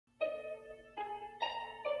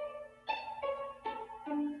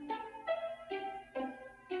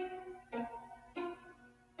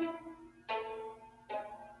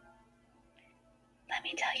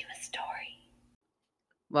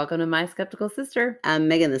Welcome to My Skeptical Sister. I'm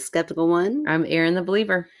Megan, the skeptical one, I'm Erin, the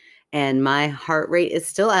believer. and my heart rate is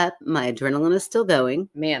still up. My adrenaline is still going.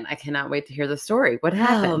 Man, I cannot wait to hear the story. What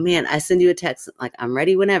happened? Oh, man. I send you a text like, I'm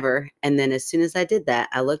ready whenever. And then as soon as I did that,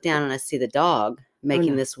 I look down and I see the dog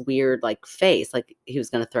making this weird like face, like he was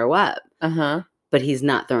going to throw up. Uh-huh. But he's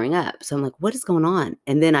not throwing up. So I'm like, what is going on?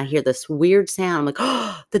 And then I hear this weird sound. I'm like,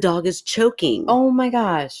 oh, the dog is choking. Oh my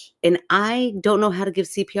gosh. And I don't know how to give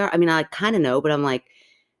CPR. I mean, I kind of know, but I'm like.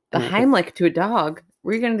 The Heimlich to a dog.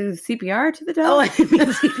 Were you going to do CPR to the dog? Oh, I didn't mean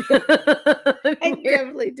CPR. I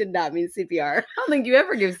definitely did not mean CPR. I don't think you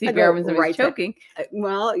ever give CPR when somebody's choking.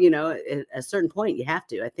 Well, you know, at a certain point you have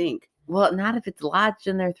to, I think. Well, not if it's lodged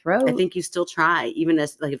in their throat. I think you still try, even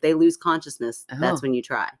as like if they lose consciousness, that's when you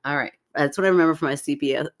try. All right. That's what I remember from my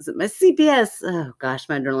CPS. My CPS, oh gosh,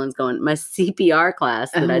 my adrenaline's going. My CPR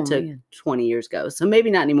class that I took 20 years ago. So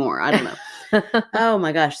maybe not anymore. I don't know. Oh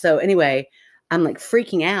my gosh. So anyway, I'm like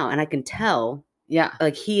freaking out and I can tell. Yeah.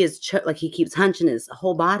 Like he is, like he keeps hunching his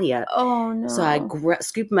whole body up. Oh no. So I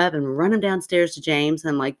scoop him up and run him downstairs to James.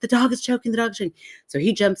 I'm like, the dog is choking, the dog's choking. So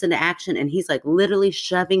he jumps into action and he's like literally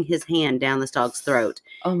shoving his hand down this dog's throat.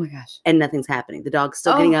 Oh my gosh. And nothing's happening. The dog's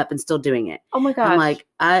still getting up and still doing it. Oh my gosh. I'm like,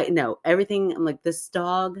 I know everything. I'm like, this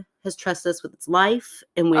dog has trusted us with its life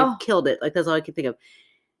and we've killed it. Like that's all I could think of.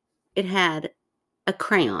 It had a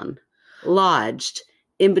crayon lodged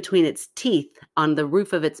in between its teeth on the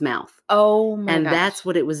roof of its mouth. Oh my gosh. And that's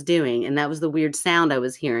what it was doing. And that was the weird sound I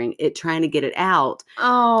was hearing, it trying to get it out.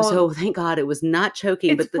 Oh. So thank God it was not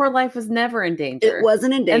choking. Its poor life was never in danger. It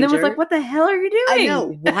wasn't in danger. And then was like, what the hell are you doing? I know.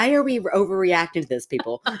 Why are we overreacting to this,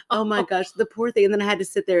 people? Oh my gosh, the poor thing. And then I had to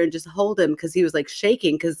sit there and just hold him because he was like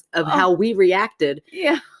shaking because of how we reacted.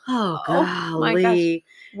 Yeah. Oh, golly. My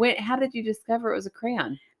gosh. How did you discover it was a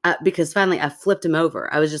crayon? Because finally I flipped him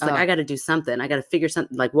over. I was just like, I got to do something. I got to figure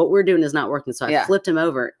something. Like what we're doing is not working. So I flipped him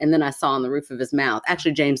over and then I saw on the roof of his mouth.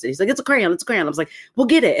 Actually, James did. He's like, it's a crayon. It's a crayon. I was like, we'll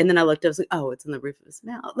get it. And then I looked up. I was like, oh, it's on the roof of his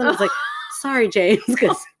mouth. And I was like, sorry, James.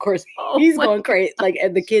 Because of course he's going crazy. Like,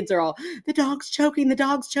 and the kids are all, the dog's choking. The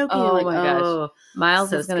dog's choking. Oh like, my gosh.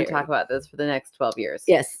 Miles is going to talk about this for the next 12 years.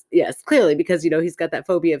 Yes. Yes. Clearly, because, you know, he's got that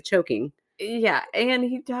phobia of choking. Yeah. And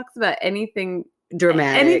he talks about anything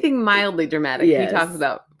dramatic. Anything mildly dramatic. Yes. He talks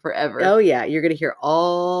about forever. Oh yeah, you're gonna hear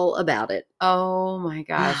all about it. Oh my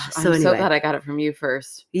gosh! I'm so glad I got it from you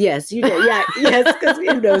first. Yes, you did. Yeah, yes, because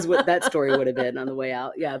who knows what that story would have been on the way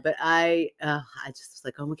out. Yeah, but I just was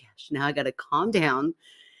like, oh my gosh, now I got to calm down,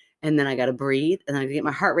 and then I got to breathe, and then I got to get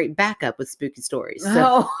my heart rate back up with spooky stories.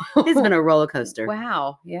 So it's been a roller coaster.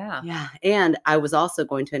 Wow. Yeah. Yeah, and I was also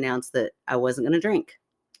going to announce that I wasn't going to drink.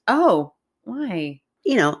 Oh, why?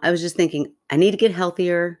 You know, I was just thinking I need to get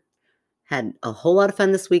healthier. Had a whole lot of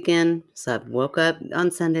fun this weekend. So I woke up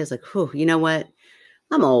on Sunday. I was like, whew, you know what?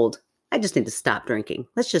 I'm old. I just need to stop drinking.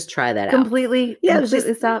 Let's just try that out. Completely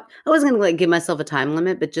stop. I wasn't going to like give myself a time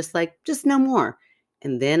limit, but just no more.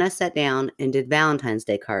 And then I sat down and did Valentine's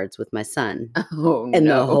Day cards with my son. Oh, and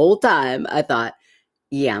the whole time I thought,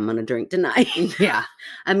 yeah, I'm going to drink tonight. Yeah.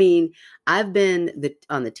 I mean, I've been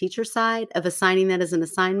on the teacher side of assigning that as an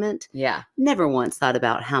assignment. Yeah. Never once thought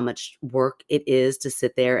about how much work it is to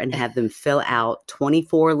sit there and have them fill out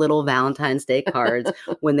 24 little Valentine's Day cards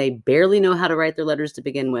when they barely know how to write their letters to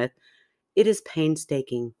begin with. It is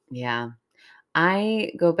painstaking. Yeah.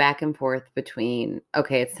 I go back and forth between,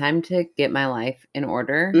 okay, it's time to get my life in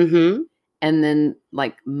order. Mm-hmm. And then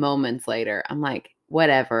like moments later, I'm like,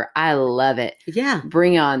 whatever. I love it. Yeah.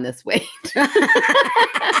 Bring on this weight.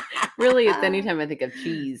 Really, it's anytime I think of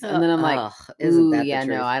cheese. And then I'm like, ooh, yeah,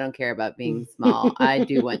 no, I don't care about being small. I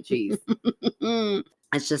do want cheese.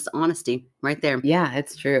 It's just honesty right there. Yeah,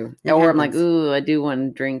 it's true. Or I'm like, ooh, I do want to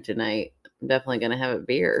drink tonight. I'm definitely going to have a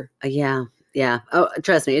beer. Yeah. Yeah. Oh,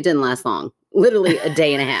 trust me, it didn't last long. Literally a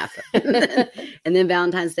day and a half. And then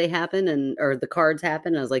Valentine's Day happened or the cards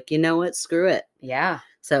happened. I was like, you know what? Screw it. Yeah.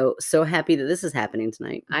 So happy that this is happening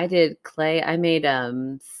tonight. I did clay. I made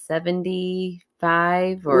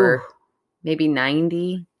 75 or maybe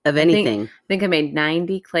 90 of anything. I think I made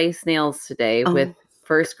 90 clay snails today with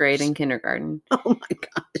first grade and kindergarten. Oh my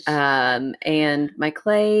gosh. And my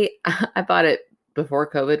clay, I bought it before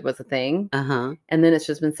COVID was a thing. Uh-huh. And then it's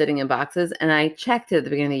just been sitting in boxes. And I checked it at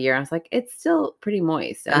the beginning of the year. And I was like, it's still pretty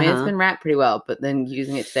moist. I mean, it's been wrapped pretty well. But then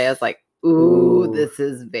using it today, I was like, ooh, this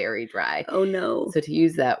is very dry. Oh no. So to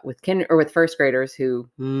use that with with first graders who,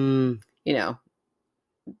 you know,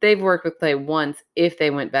 they've worked with clay once if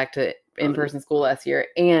they went back to in-person school last year,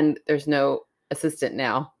 and there's no assistant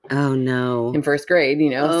now. Oh no. In first grade,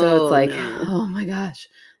 you know. So it's like, oh my gosh.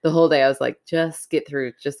 The whole day I was like, just get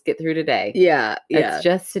through today. Yeah. Yeah. It's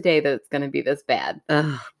just today that it's going to be this bad.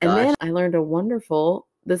 Oh, and then I learned a wonderful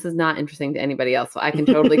this is not interesting to anybody else, so I can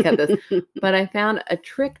totally cut this. But I found a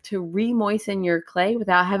trick to re-moisten your clay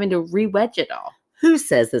without having to re-wedge it all. Who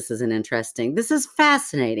says this isn't interesting? This is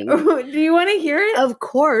fascinating. Do you want to hear it? Of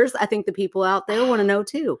course. I think the people out there want to know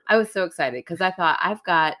too. I was so excited because I thought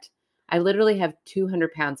I literally have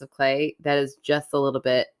 200 pounds of clay that is just a little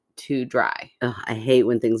bit too dry. Oh, I hate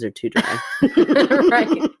when things are too dry.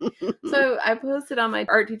 Right. So I posted on my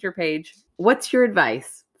art teacher page, what's your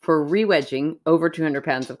advice for re-wedging over 200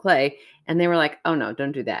 pounds of clay? And they were like, oh no,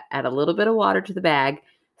 don't do that. Add a little bit of water to the bag,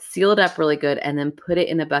 seal it up really good, and then put it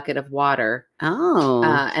in a bucket of water. Oh.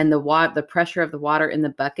 And the pressure of the water in the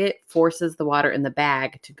bucket forces the water in the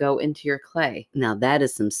bag to go into your clay. Now that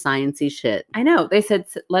is some sciencey shit. I know. They said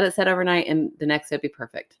let it set overnight and the next day it'd be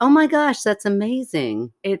perfect. Oh my gosh, that's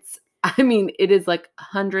amazing. It is like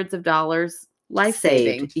hundreds of dollars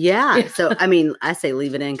life-saving. Yeah. So, I say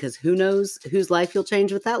leave it in because who knows whose life you'll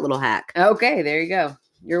change with that little hack. Okay, there you go.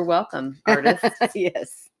 You're welcome, artist.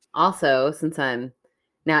 Yes. Also, since I'm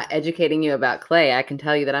now educating you about clay, I can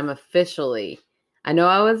tell you that I'm officially, I know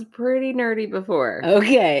I was pretty nerdy before.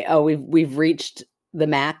 Okay. Oh, we've reached the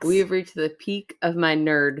max. We've reached the peak of my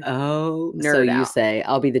nerd. Oh, so you say.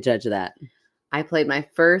 I'll be the judge of that. I played my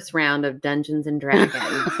first round of Dungeons and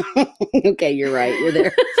Dragons. Okay, you're right. You're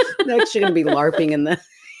there. Next, you're going to be LARPing in the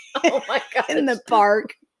oh my god in the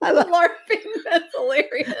park. I love LARPing. That's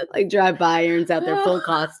hilarious. Like drive by Aaron's out there full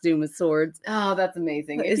costume with swords. Oh, that's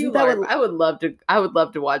amazing. If Isn't you that LARP, what- I would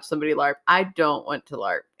love to watch somebody LARP. I don't want to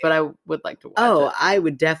LARP, but I would like to watch it. I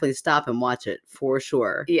would definitely stop and watch it for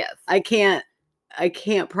sure. Yes. I can't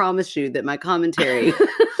promise you that my commentary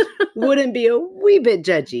wouldn't be a wee bit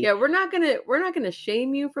judgy. Yeah, we're not gonna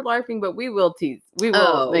shame you for LARPing, but we will tease. We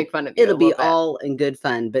will make fun of you. It'll be all in good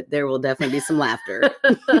fun, but there will definitely be some laughter.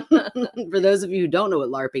 For those of you who don't know what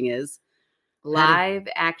LARPing is, live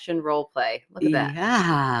action role play. Look at that.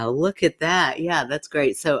 Yeah, look at that. Yeah, that's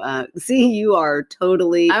great. So, see, you are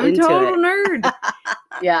totally I'm into a total it. nerd.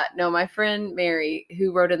 Yeah, no, my friend Mary,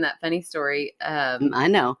 who wrote in that funny story. I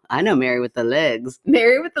know Mary with the legs.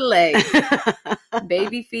 Mary with the legs,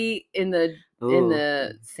 baby feet in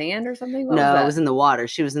the sand or something. What no, it was in the water.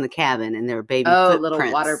 She was in the cabin, and there were baby footprints.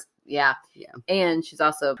 Little water. Yeah. And she's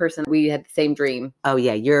also a person, we had the same dream. Oh,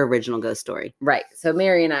 yeah, your original ghost story. Right. So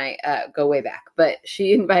Mary and I go way back, but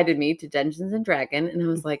she invited me to Dungeons and Dragons, and I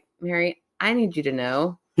was like, Mary, I need you to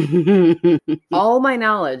know all my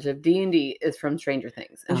knowledge of D&D is from Stranger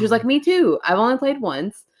Things. And she was like, me too. I've only played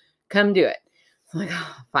once. Come do it. So I'm like,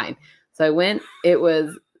 oh, fine. So I went. It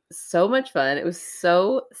was so much fun. It was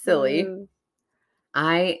so silly.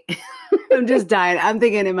 I'm just dying. I'm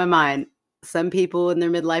thinking in my mind, some people in their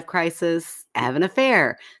midlife crisis have an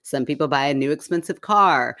affair. Some people buy a new expensive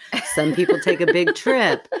car. Some people take a big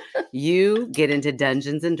trip. You get into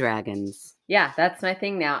Dungeons and Dragons. Yeah, that's my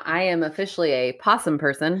thing now. I am officially a possum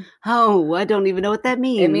person. Oh, I don't even know what that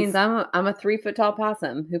means. It means I'm a 3-foot tall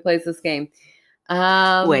possum who plays this game.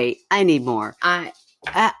 Wait, I need more.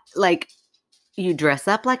 Like, you dress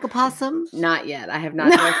up like a possum? Not yet. I have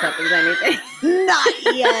not dressed up as anything. Not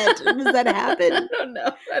yet. Does that happen?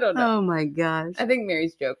 I don't know. Oh my gosh. I think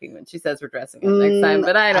Mary's joking when she says we're dressing up next time,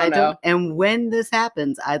 but I don't know. And when this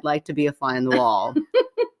happens, I'd like to be a fly on the wall.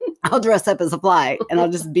 I'll dress up as a fly and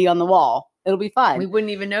I'll just be on the wall. It'll be fine. We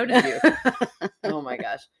wouldn't even notice you. Oh my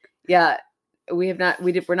gosh. Yeah. We're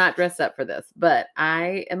not dressed up for this, but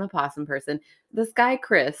I am a possum person. This guy,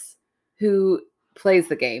 Chris, who plays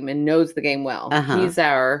the game and knows the game well. He's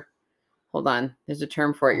our, hold on, there's a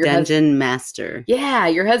term for it. Your Dungeon master. Yeah,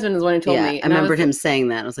 your husband is the one who told me. I remembered him saying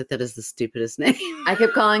that. I was like, that is the stupidest name. I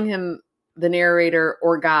kept calling him the narrator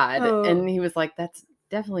or God. And he was like, that's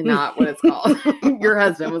definitely not what it's called. Your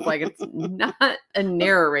husband was like, it's not a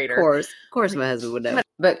narrator. Of course my husband would know.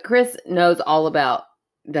 But Chris knows all about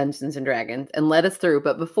Dungeons and Dragons and led us through.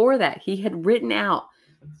 But before that, he had written out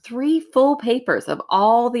 3 full papers of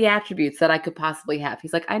all the attributes that I could possibly have.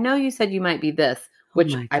 He's like, I know you said you might be this,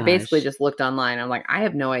 which I basically just looked online. I'm like, I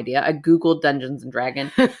have no idea. I Googled Dungeons and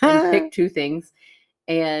Dragons and picked 2 things.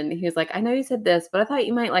 And he was like, I know you said this, but I thought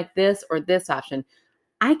you might like this or this option.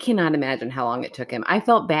 I cannot imagine how long it took him. I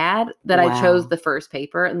felt bad that I chose the first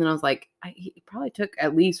paper. And then I was like, he probably took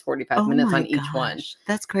at least 45 minutes on each one.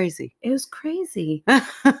 That's crazy. It was crazy.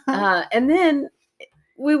 And then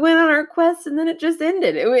we went on our quest and then it just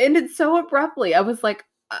ended. It ended so abruptly. I was like,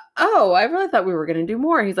 oh, I really thought we were going to do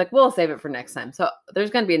more. He's like, we'll save it for next time. So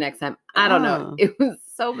there's going to be a next time. I don't know. It was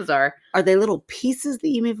so bizarre. Are they little pieces that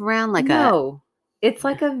you move around? It's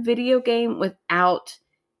like a video game without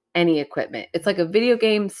any equipment. It's like a video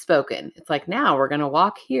game spoken. It's like, now we're going to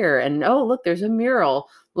walk here and, oh, look, there's a mural.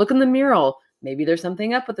 Look in the mural. maybe there's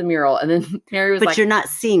something up with the mural. And then Mary was but you're not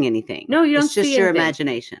seeing anything. No, you don't It's just see your anything.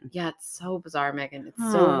 Imagination. Yeah, it's so bizarre, Megan.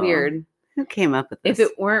 It's so weird. Who came up with this? If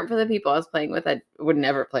it weren't for the people I was playing with, I would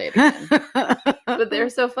never play it again. But they're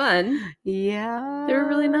so fun. Yeah. They're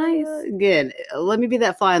really nice. Again, let me be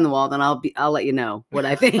that fly on the wall, then I'll let you know what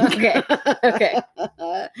I think. Okay.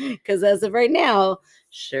 Because as of right now,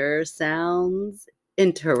 sure sounds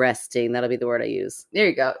interesting. That'll be the word I use. There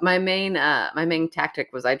you go. My main tactic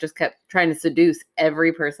was I just kept trying to seduce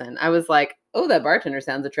every person. I was like, oh, that bartender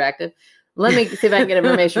sounds attractive. Let me see if I can get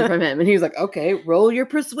information from him. And he was like, okay, roll your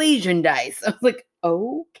persuasion dice. I was like,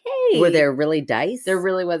 okay. Were there really dice? There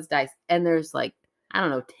really was dice. And there's like, I don't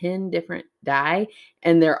know, 10 different die.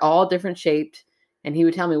 And they're all different shaped. And he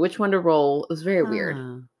would tell me which one to roll. It was very weird.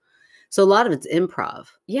 So a lot of it's improv.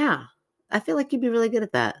 Yeah. I feel like you'd be really good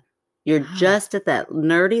at that. You're just at that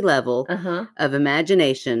nerdy level of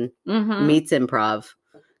imagination meets improv.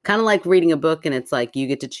 Kind of like reading a book and it's like you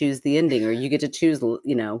get to choose the ending or you get to choose,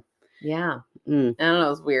 Yeah. I don't know. It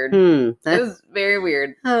was weird. It was very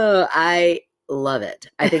weird. Oh, I love it.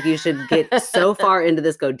 I think you should get so far into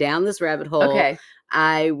this, go down this rabbit hole. Okay.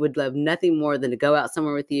 I would love nothing more than to go out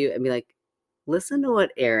somewhere with you and be like, listen to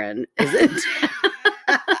what Erin is it?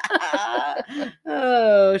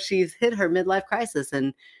 Oh, she's hit her midlife crisis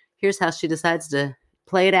and here's how she decides to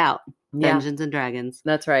play it out. Dungeons and Dragons.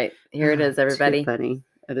 That's right. Here it is, everybody. Too funny.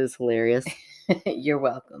 It is hilarious. You're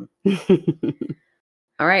welcome.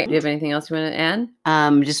 All right. Do you have anything else you want to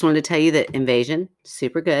add? Just wanted to tell you that Invasion,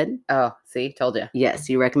 super good. Oh, see, told you. Yes,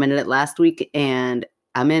 you recommended it last week, and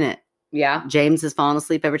I'm in it. Yeah. James has fallen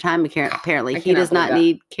asleep every time. Apparently, he does not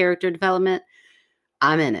need character development.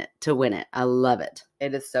 I'm in it to win it. I love it.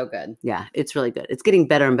 It is so good. Yeah, it's really good. It's getting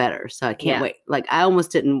better and better, so I can't wait. Like, I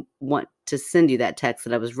almost didn't want to send you that text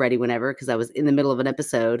that I was ready whenever because I was in the middle of an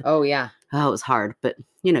episode. Oh, yeah. Oh, it was hard, but,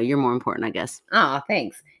 you're more important, I guess. Oh,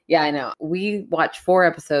 thanks. Yeah, I know. We watched 4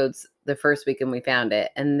 episodes the first week and we found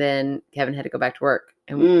it. And then Kevin had to go back to work.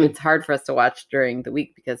 And it's hard for us to watch during the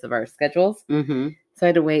week because of our schedules. Mm-hmm. So I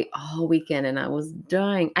had to wait all weekend and I was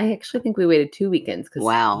dying. I actually think we waited 2 weekends because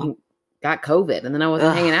he got COVID and then I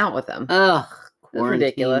wasn't hanging out with him. Ugh. It was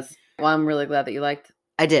ridiculous. Well, I'm really glad that you liked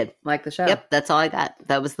the show. Yep, that's all I got.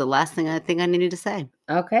 That was the last thing I think I needed to say.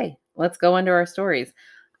 Okay, let's go into our stories.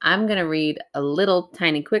 I'm going to read a little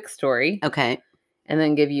tiny quick story. Okay. And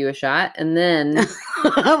then give you a shot. And then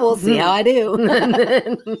we'll see how I do. And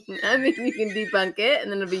then, I mean, you can debunk it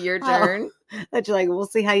and then it'll be your turn. But you're like, we'll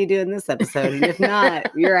see how you do in this episode. And if not,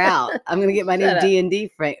 you're out. I'm going to get my new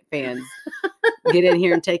D&D fans. Get in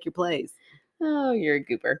here and take your place. Oh, you're a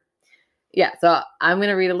goober. Yeah. So I'm going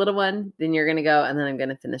to read a little one. Then you're going to go. And then I'm going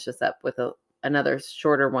to finish this up with another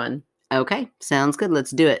shorter one. Okay. Sounds good.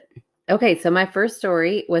 Let's do it. Okay, so my first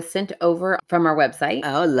story was sent over from our website.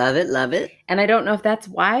 Oh, love it, love it. And I don't know if that's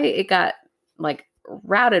why it got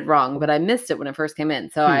routed wrong, but I missed it when it first came in.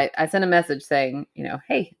 So I sent a message saying,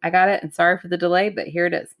 hey, I got it and sorry for the delay, but here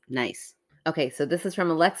it is. Nice. Okay, so this is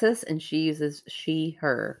from Alexis and she uses she,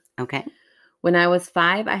 her. Okay. When I was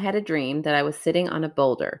 5, I had a dream that I was sitting on a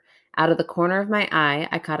boulder. Out of the corner of my eye,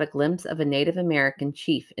 I caught a glimpse of a Native American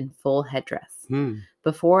chief in full headdress.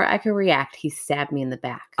 Before I could react, he stabbed me in the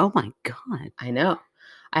back. Oh my God. I know.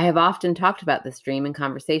 I have often talked about this dream in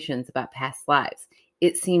conversations about past lives.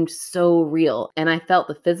 It seemed so real, and I felt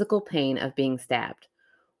the physical pain of being stabbed.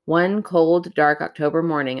 One cold, dark October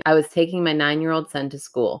morning, I was taking my 9-year-old son to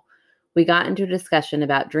school. We got into a discussion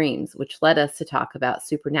about dreams, which led us to talk about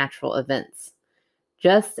supernatural events.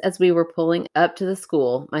 Just as we were pulling up to the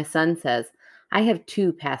school, my son says, I have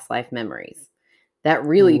 2 past life memories. That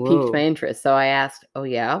really piqued my interest, so I asked, oh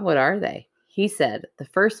yeah, what are they? He said, the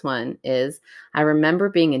first one is, I remember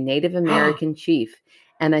being a Native American chief,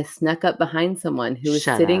 and I snuck up behind someone who was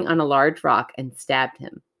sitting on a large rock and stabbed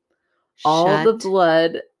him. All the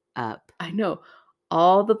blood up. I know.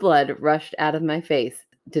 All the blood rushed out of my face.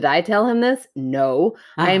 Did I tell him this? No,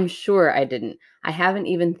 I am sure I didn't. I haven't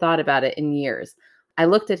even thought about it in years. I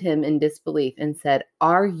looked at him in disbelief and said,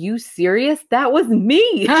 are you serious? That was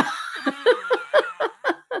me.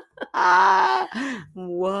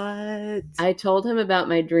 What? I told him about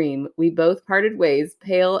my dream. We both parted ways,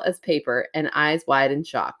 pale as paper and eyes wide in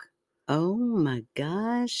shock. Oh my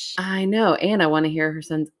gosh. I know. And I want to hear her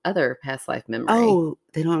son's other past life memory. Oh,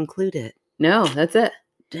 they don't include it. No, that's it.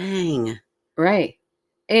 Dang. Right.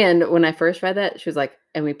 And when I first read that, she was like,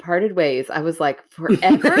 and we parted ways. I was like,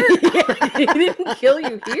 forever? He didn't kill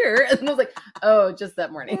you here. And I was like, oh, just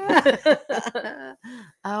that morning.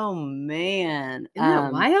 Oh, man. Isn't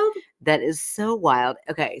that wild? That is so wild.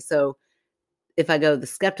 Okay, so if I go the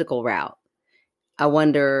skeptical route, I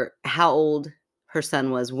wonder how old her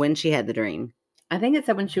son was when she had the dream? I think it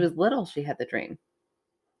said when she was little, she had the dream.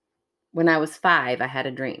 When I was 5, I had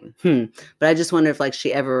a dream. But I just wonder if like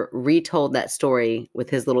she ever retold that story with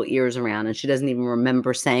his little ears around and she doesn't even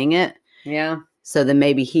remember saying it. Yeah. So then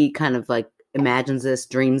maybe he kind of like imagines this,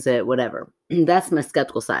 dreams it, whatever. That's my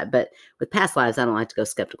skeptical side. But with past lives, I don't like to go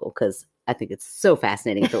skeptical because I think it's so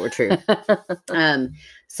fascinating if it were true.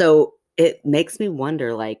 So it makes me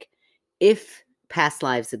wonder, like, if past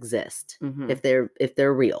lives exist, if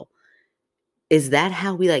they're real, is that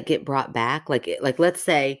how we like get brought back? Like let's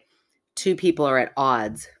say 2 people are at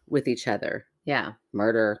odds with each other. Yeah.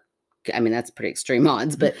 Murder. I mean, that's pretty extreme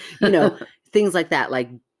odds, but things like that. Like,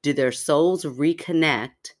 do their souls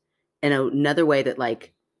reconnect in another way that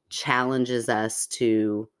like challenges us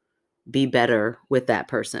to be better with that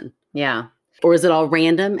person? Yeah. Or is it all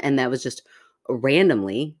random and that was just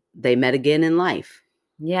randomly they met again in life?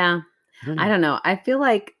 Yeah. I don't know. I feel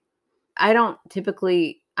like I don't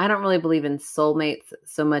really believe in soulmates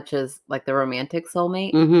so much as like the romantic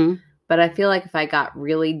soulmate. But I feel like if I got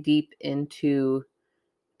really deep into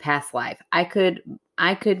past life, I could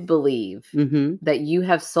believe that you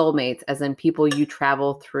have soulmates, as in people you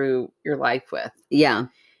travel through your life with. Yeah.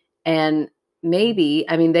 And maybe,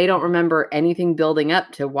 I mean, they don't remember anything building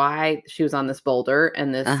up to why she was on this boulder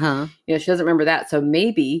and this, she doesn't remember that. So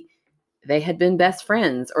maybe they had been best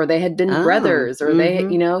friends or they had been brothers or they,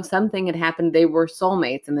 something had happened. They were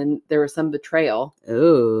soulmates and then there was some betrayal.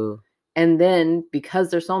 Ooh. And then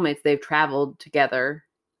because they're soulmates, they've traveled together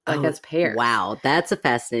like as pairs. Wow. That's a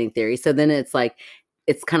fascinating theory. So then it's like,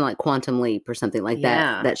 it's kind of like Quantum Leap or something like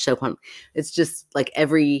that show. It's just like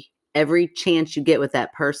every chance you get with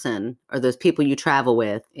that person or those people you travel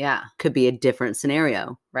with could be a different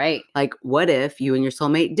scenario. Right. Like what if you and your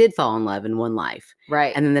soulmate did fall in love in one life?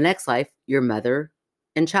 Right. And then the next life, you're mother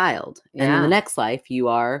and child. And then the next life, you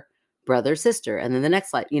are brother, sister. And then the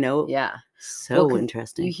next life, Yeah. So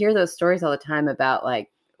interesting. You hear those stories all the time about like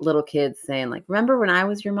little kids saying like, remember when I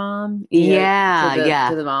was your mom? To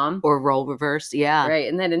the mom. Or role reversed. Yeah. Right.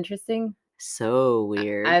 Isn't that interesting? So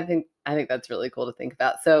weird. I think that's really cool to think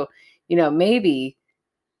about. So, maybe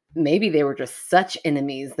they were just such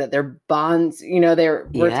enemies that their bonds,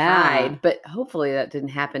 were tied, but hopefully that didn't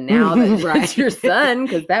happen now that it's your son,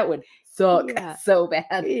 because that would suck so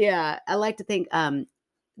bad. Yeah. I like to think,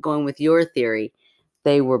 going with your theory,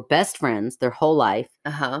 they were best friends their whole life.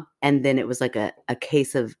 And then it was like a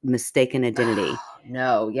case of mistaken identity.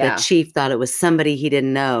 No, yeah. The chief thought it was somebody he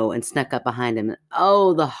didn't know and snuck up behind him.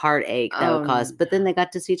 Oh, the heartache that would cause. But then they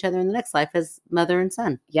got to see each other in the next life as mother and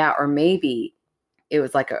son. Yeah, or maybe it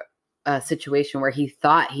was like a situation where he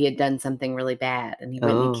thought he had done something really bad and he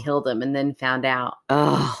went and he killed him and then found out.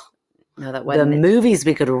 Oh, no, that wasn't the movies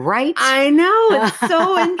we could write. I know. It's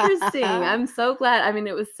so interesting. I'm so glad. I mean,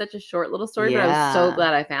 it was such a short little story, but I was so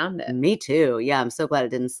glad I found it. Me too. Yeah, I'm so glad it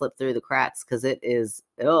didn't slip through the cracks because that is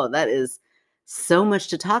so much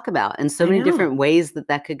to talk about and so many different ways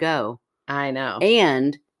that could go. I know.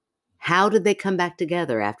 And how did they come back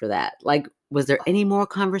together after that? Like, was there any more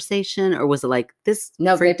conversation or was it like this?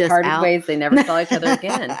 No, they parted ways. They never saw each other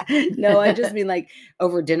again. No, I just mean like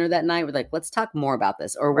over dinner that night, we're like, let's talk more about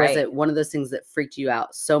this. Or was it one of those things that freaked you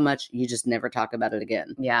out so much you just never talk about it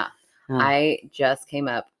again? Yeah. I just came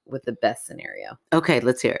up with the best scenario. Okay,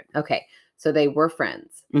 let's hear it. Okay. So they were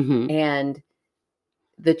friends and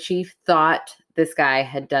the chief thought this guy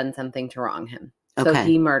had done something to wrong him. So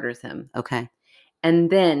he murders him. Okay. And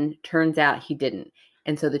then turns out he didn't.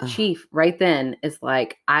 And so the chief right then is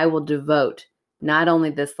like, I will devote not only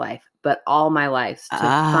this life, but all my lives to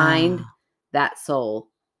find that soul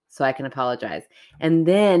so I can apologize. And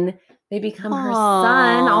then they become her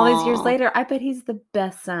son all these years later. I bet he's the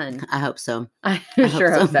best son. I hope so. I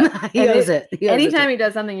sure hope so. He owes it. Anytime he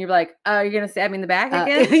does something, you're like, oh, you're going to stab me in the back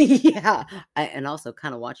again? Yeah. And also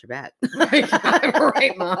kind of watch your back.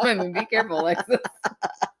 Right, Mom. I mean, be careful, Alexis.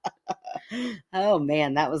 Oh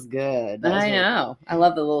man, that was good. I know. I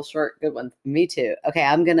love the little short good ones. Me too. Okay,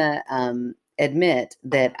 I'm gonna admit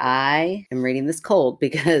that I am reading this cold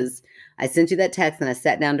because I sent you that text and I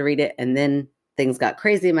sat down to read it and then things got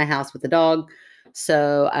crazy in my house with the dog.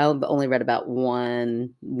 So I only read about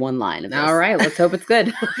one line of this. All right, let's hope it's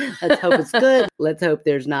good. Let's hope it's good. Let's hope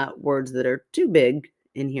there's not words that are too big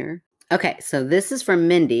in here. Okay, so this is from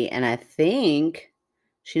Mindy, and I think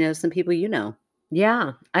she knows some people you know.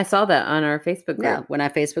 Yeah, I saw that on our Facebook group. Yeah, when I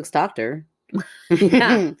Facebook stalked her,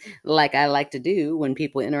 like I like to do when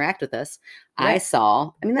people interact with us, I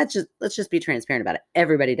saw, I mean, let's just be transparent about it.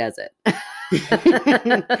 Everybody does it.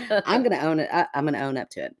 I'm going to own it. I'm going to own up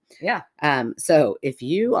to it. Yeah. So if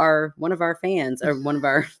you are one of our fans or one of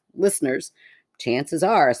our listeners, chances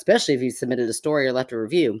are, especially if you submitted a story or left a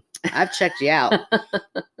review, I've checked you out.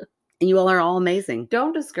 And you all are all amazing.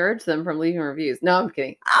 Don't discourage them from leaving reviews. No, I'm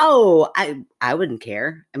kidding. Oh, I wouldn't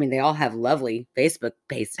care. I mean, they all have lovely Facebook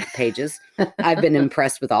pages. I've been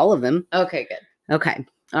impressed with all of them. Okay, good. Okay.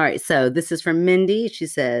 All right. So this is from Mindy. She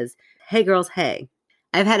says, "Hey girls, hey.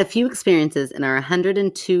 I've had a few experiences in our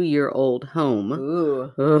 102-year-old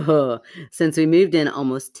home since we moved in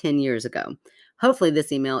almost 10 years ago. Hopefully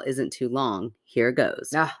this email isn't too long. Here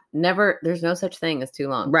goes." Never. There's no such thing as too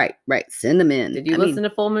long. Right. Send them in. Did you listen to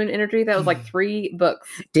Full Moon Energy? That was like 3 books.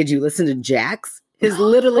 Did you listen to Jack's? His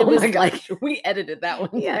literally was like, we edited that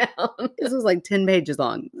one down. This was like 10 pages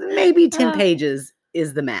long. Maybe 10 pages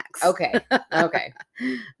is the max. Okay.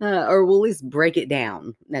 Or we'll at least break it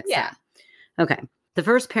down next time. Okay. The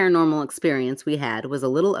first paranormal experience we had was a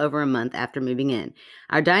little over a month after moving in.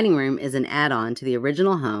 Our dining room is an add-on to the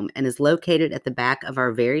original home and is located at the back of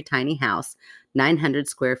our very tiny house, 900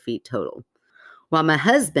 square feet total. While my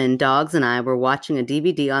husband, dogs, and I were watching a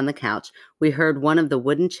DVD on the couch, we heard one of the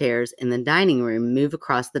wooden chairs in the dining room move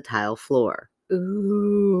across the tile floor.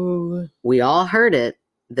 Ooh. We all heard it.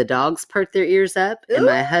 The dogs perked their ears up, and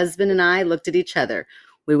my husband and I looked at each other.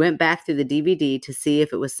 We went back through the DVD to see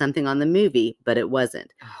if it was something on the movie, but it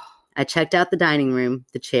wasn't. I checked out the dining room.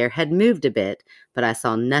 The chair had moved a bit, but I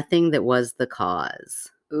saw nothing that was the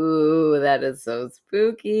cause. Ooh, that is so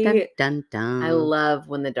spooky. Dun, dun, dun. I love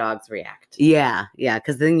when the dogs react. Yeah,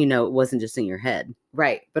 because then you know it wasn't just in your head.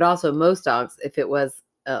 Right. But also most dogs, if it was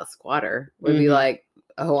a squatter, would be like,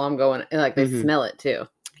 oh, I'm going, like they smell it too.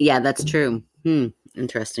 Yeah, that's true.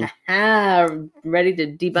 Interesting. Ready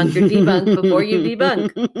to debunk your debunk before you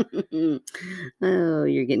debunk. Oh,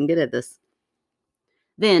 you're getting good at this.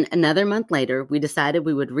 Then, another month later, we decided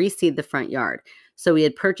we would reseed the front yard. So we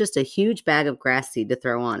had purchased a huge bag of grass seed to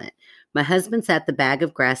throw on it. My husband sat the bag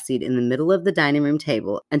of grass seed in the middle of the dining room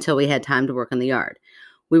table until we had time to work on the yard.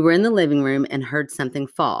 We were in the living room and heard something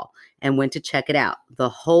fall and went to check it out. The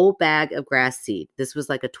whole bag of grass seed, this was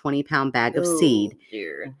like a 20-pound bag of seed,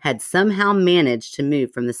 had somehow managed to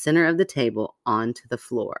move from the center of the table onto the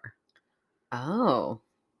floor. Oh,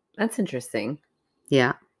 that's interesting.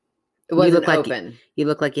 Yeah. It wasn't open. You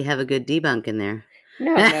look like you have a good debunk in there.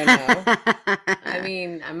 No. I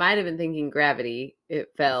mean, I might have been thinking gravity.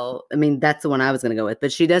 It fell. I mean, that's the one I was going to go with.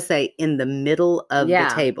 But she does say in the middle of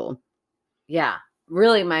the table. Yeah.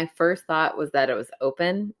 Really, my first thought was that it was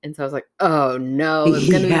open. And so I was like, oh, no, it's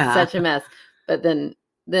going to be such a mess. But then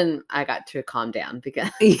I got to calm down because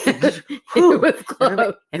it was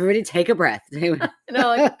close. Everybody take a breath.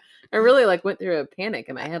 I really went through a panic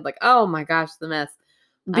in my head. Like, oh, my gosh, the mess.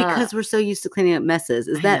 Because we're so used to cleaning up messes.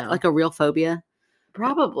 Is that like a real phobia?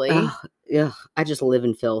 Probably. Yeah, I just live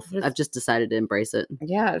in filth. I've just decided to embrace it.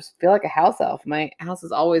 Yeah, I just feel like a house elf. My house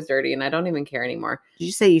is always dirty, and I don't even care anymore. Did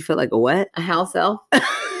you say you feel like a what? A house elf.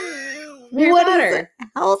 What is a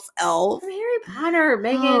house elf? Harry Potter.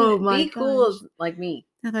 Megan, be cool like me.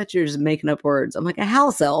 I thought you were just making up words. I'm like, a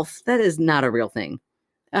house elf? That is not a real thing.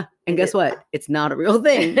 And guess what? It's not a real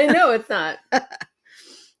thing. No, it's not.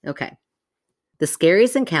 Okay. The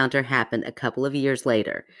scariest encounter happened a couple of years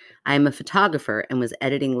later. I am a photographer and was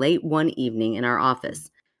editing late one evening in our office.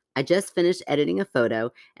 I just finished editing a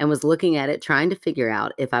photo and was looking at it trying to figure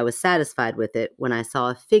out if I was satisfied with it when I saw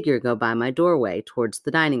a figure go by my doorway towards the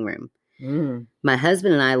dining room. My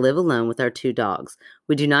husband and I live alone with our 2 dogs.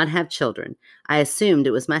 We do not have children. I assumed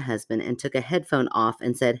it was my husband and took a headphone off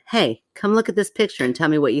and said, "Hey, come look at this picture and tell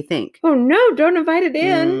me what you think." Oh no, don't invite it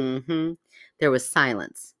in. There was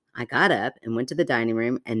silence. I got up and went to the dining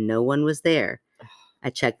room and no one was there. I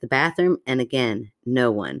checked the bathroom and again,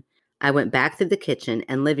 no one. I went back through the kitchen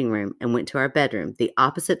and living room and went to our bedroom, the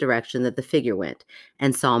opposite direction that the figure went,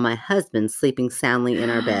 and saw my husband sleeping soundly in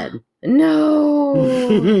our bed.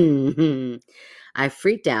 No. I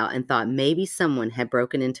freaked out and thought maybe someone had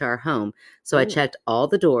broken into our home, so I checked all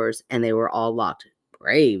the doors and they were all locked.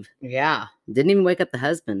 Brave. Yeah. Didn't even wake up the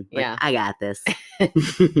husband. Yeah. I got this.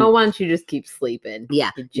 Oh, why don't you just keep sleeping? Yeah.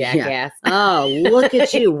 You jackass. Yeah. Oh, look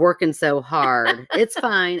at you working so hard. It's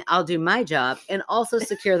fine. I'll do my job and also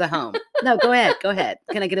secure the home. No, go ahead.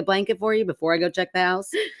 Can I get a blanket for you before I go check the house?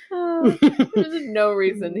 There's no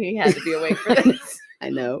reason he had to be awake for this. I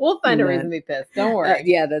know. We'll find a reason to be pissed. Don't worry.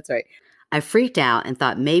 Yeah, that's right. I freaked out and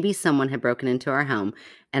thought maybe someone had broken into our home,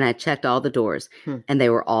 and I checked all the doors, and they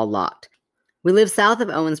were all locked. We live south of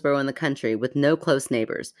Owensboro in the country with no close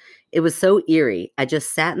neighbors. It was so eerie. I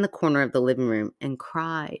just sat in the corner of the living room and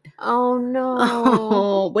cried. Oh, no.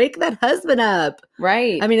 Oh, wake that husband up.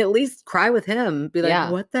 Right. I mean, at least cry with him. Be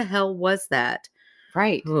like, what the hell was that?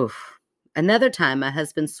 Right. Oof. Another time, my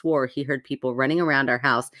husband swore he heard people running around our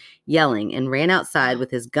house yelling and ran outside with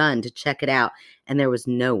his gun to check it out, and there was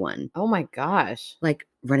no one. Oh my gosh. Like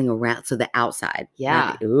running around, so the outside.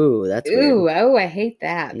 Yeah. Ooh, that's Ooh, weird. oh, I hate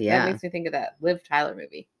that. Yeah. That makes me think of that Liv Tyler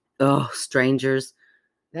movie. Oh, Strangers.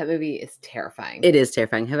 That movie is terrifying. It is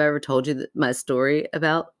terrifying. Have I ever told you my story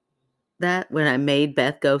about that when I made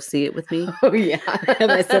Beth go see it with me? Oh, yeah.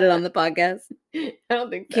 Have I said it on the podcast? I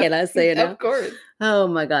don't think so. Can I say it now? Of course. Oh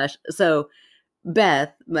my gosh. So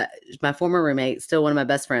Beth, my former roommate, still one of my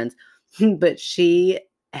best friends, but she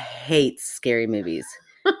hates scary movies.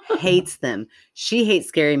 Hates them. She hates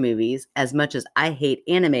scary movies as much as I hate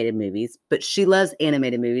animated movies, but she loves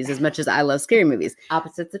animated movies as much as I love scary movies.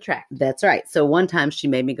 Opposites attract. That's right. So one time she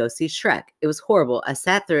made me go see Shrek. It was horrible. I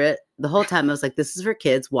sat through it the whole time. I was like, this is for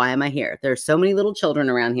kids. Why am I here? There are so many little children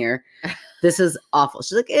around here. This is awful.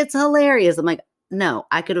 She's like, it's hilarious. I'm like, no,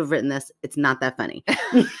 I could have written this. It's not that funny.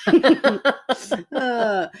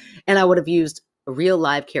 And I would have used real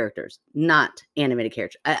live characters, not animated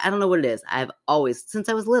characters. I don't know what it is. I've always, since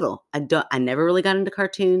I was little, I never really got into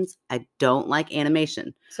cartoons. I don't like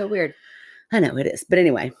animation. So weird. I know it is. But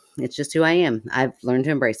anyway, it's just who I am. I've learned to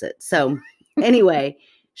embrace it. So anyway,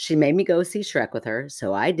 she made me go see Shrek with her.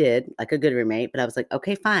 So I did, like a good roommate, but I was like,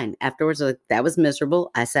 okay, fine. Afterwards, I was like, that was miserable.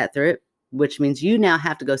 I sat through it, which means you now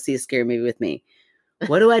have to go see a scary movie with me.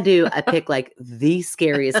 What do? I pick like the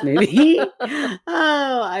scariest movie. And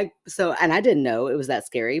I didn't know it was that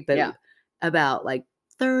scary, but about like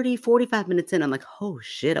 30, 45 minutes in, I'm like, oh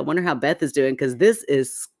shit, I wonder how Beth is doing because this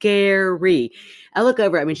is scary. I look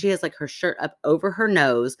over, I mean, she has like her shirt up over her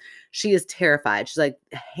nose. She is terrified. She's like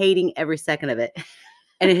hating every second of it.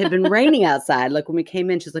 And it had been raining outside. Like when we came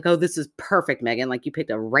in, she's like, oh, this is perfect, Megan. Like you picked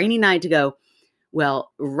a rainy night to go.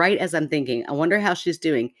 Well, right as I'm thinking, I wonder how she's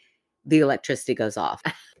doing. The electricity goes off.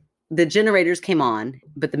 The generators came on,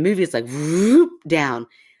 but the movie is like whoop down.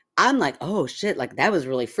 I'm like, oh shit, like that was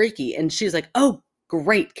really freaky. And she's like, oh,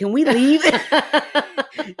 great. Can we leave?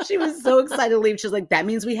 She was so excited to leave. She's like, that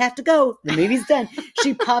means we have to go. The movie's done.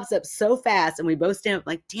 She pops up so fast and we both stand up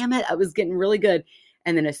like, damn it, I was getting really good.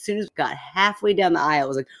 And then as soon as we got halfway down the aisle, it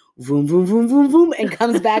was like, boom, boom, boom, boom, boom, and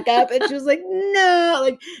comes back up. And she was like, no.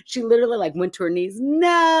 Like, she literally like went to her knees. No.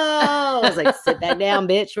 I was like, sit back down,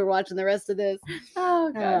 bitch. We're watching the rest of this.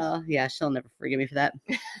 Oh, gosh. Yeah, she'll never forgive me for that.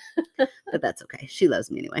 But that's okay. She loves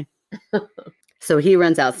me anyway. So he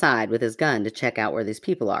runs outside with his gun to check out where these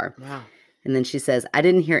people are. Wow. And then she says, I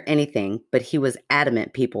didn't hear anything, but he was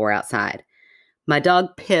adamant people were outside. My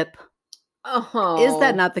dog, Pip. Oh, is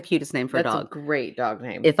that not the cutest name for a dog? That's a great dog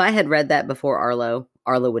name. If I had read that before Arlo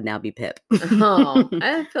would now be Pip. Oh,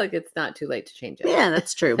 I feel like it's not too late to change it. Yeah,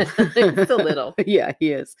 that's true. He's still little. Yeah,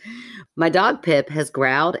 he is. My dog Pip has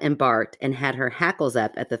growled and barked and had her hackles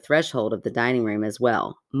up at the threshold of the dining room as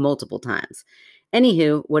well, multiple times.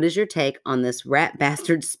 Anywho, what is your take on this rat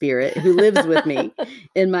bastard spirit who lives with me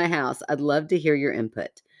in my house? I'd love to hear your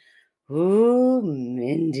input. Ooh,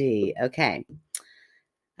 Mindy. Okay.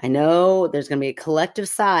 I know there's going to be a collective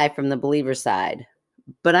sigh from the believer side,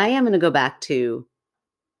 but I am going to go back to,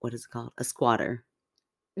 what is it called? A squatter.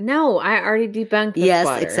 No, I already debunked the yes,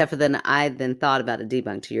 squatter. Except for then I then thought about a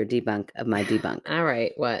debunk to your debunk of my debunk. All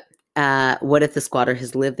right, what? What if the squatter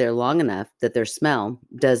has lived there long enough that their smell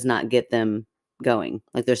does not get them going?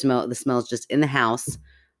 Like the smell is just in the house.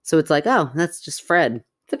 So it's like, oh, that's just Fred.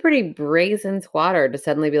 It's a pretty brazen squatter to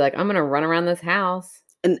suddenly be like, I'm going to run around this house.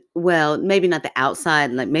 And well, maybe not the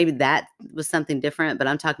outside, like maybe that was something different, but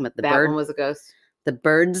I'm talking about the that bird. One was a ghost. The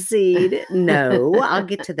bird seed. No, I'll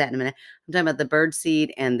get to that in a minute. I'm talking about the bird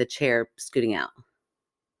seed and the chair scooting out.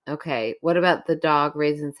 Okay. What about the dog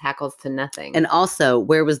raising its hackles to nothing? And also,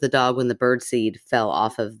 where was the dog when the bird seed fell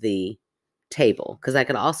off of the table? Because I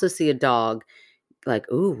could also see a dog like,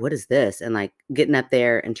 ooh, what is this? And like getting up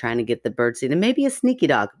there and trying to get the bird seed. And maybe a sneaky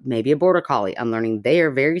dog, maybe a border collie. I'm learning they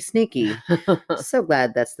are very sneaky. So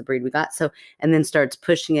glad that's the breed we got. So, and then starts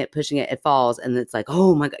pushing it, it falls. And it's like,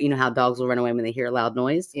 oh my God, you know how dogs will run away when they hear a loud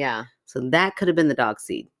noise? Yeah. So that could have been the dog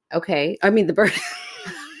seed. Okay. I mean, the bird.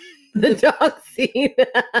 The dog seed.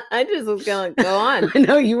 I just was going to go on. I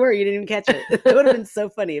know you were. You didn't even catch it. It would have been so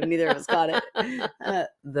funny if neither of us caught it.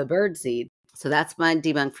 The bird seed. So that's my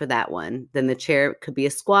debunk for that one. Then the chair could be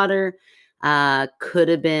a squatter. Could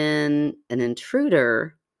have been an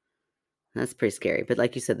intruder. That's pretty scary. But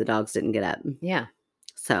like you said, the dogs didn't get up. Yeah.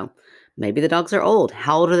 So maybe the dogs are old.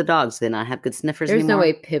 How old are the dogs? Do they not have good sniffers anymore? There's no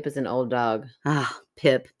way Pip is an old dog. Ah,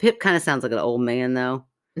 Pip. Pip kind of sounds like an old man, though.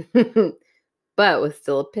 But was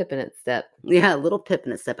still a pip in its step. Yeah, a little pip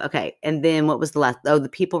in its step. Okay. And then what was the last? Oh, the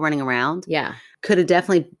people running around? Yeah. Could have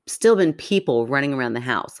definitely still been people running around the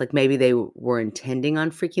house. Like maybe they were intending on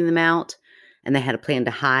freaking them out and they had a plan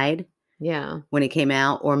to hide. Yeah. When it came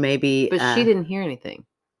out, or maybe. But she didn't hear anything.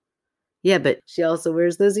 Yeah, but she also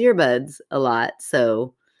wears those earbuds a lot.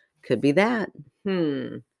 So could be that.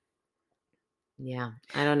 Yeah,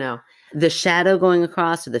 I don't know. The shadow going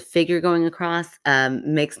across or the figure going across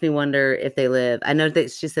makes me wonder if they live. I know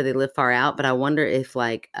that she said they live far out, but I wonder if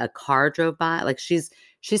like a car drove by. Like she's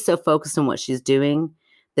so focused on what she's doing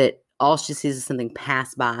that all she sees is something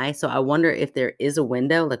pass by. So I wonder if there is a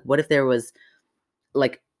window. Like what if there was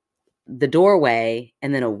like the doorway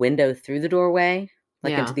and then a window through the doorway,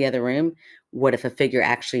 like into the other room? What if a figure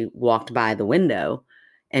actually walked by the window?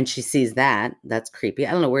 And she sees that. That's creepy.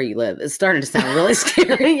 I don't know where you live. It's starting to sound really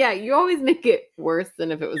scary. Yeah, you always make it worse than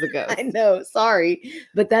if it was a ghost. I know. Sorry.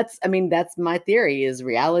 But that's my theory is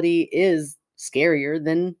reality is scarier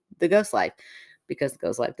than the ghost life because the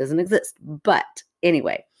ghost life doesn't exist. But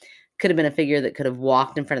anyway, could have been a figure that could have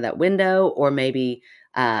walked in front of that window or maybe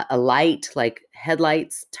a light, like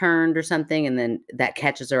headlights turned or something. And then that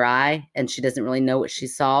catches her eye and she doesn't really know what she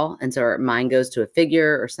saw. And so her mind goes to a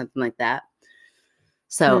figure or something like that.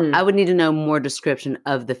 So I would need to know more description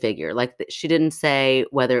of the figure. Like she didn't say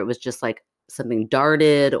whether it was just like something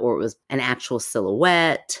darted or it was an actual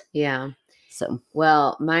silhouette. Yeah. So,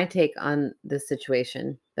 well, my take on this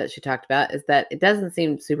situation that she talked about is that it doesn't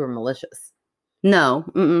seem super malicious.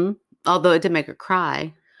 No. Although it did make her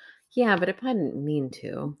cry. Yeah, but it probably didn't mean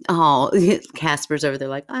to. Oh, Casper's over there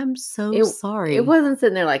like, I'm so sorry. It wasn't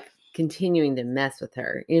sitting there like continuing to mess with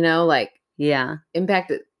her, like. Yeah. In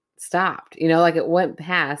fact, it stopped, like it went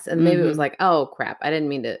past and maybe it was like, oh crap, I didn't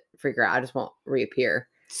mean to freak her out. I just won't reappear.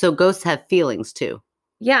 So ghosts have feelings too.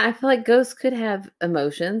 Yeah, I feel like ghosts could have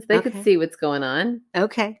emotions. They could see what's going on.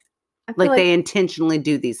 Okay. Like they intentionally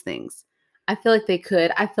do these things. I feel like they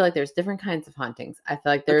could. I feel like there's different kinds of hauntings. I feel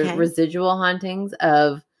like there's residual hauntings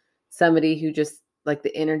of somebody who just like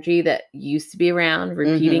the energy that used to be around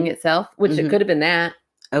repeating itself, which it could have been that.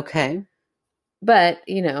 Okay. But,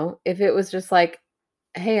 if it was just like,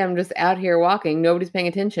 hey, I'm just out here walking, nobody's paying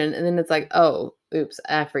attention, and then it's like, oh, oops,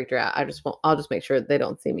 I freaked her out. I'll just make sure they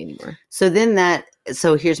don't see me anymore. So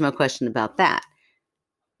here's my question about that.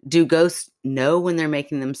 Do ghosts know when they're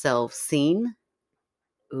making themselves seen?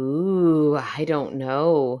 Ooh, I don't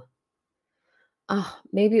know. Oh,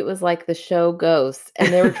 maybe it was like the show Ghosts,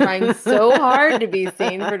 and they were trying so hard to be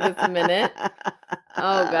seen for just a minute.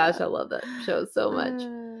 Oh gosh, I love that show so much.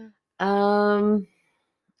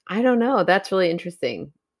 I don't know. That's really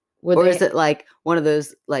interesting. Is it like one of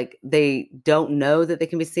those, like they don't know that they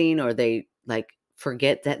can be seen or they like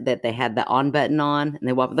forget that they had the on button on and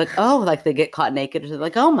they walk like, oh, like they get caught naked or they're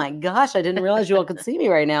like, oh my gosh, I didn't realize you all could see me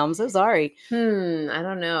right now. I'm so sorry. I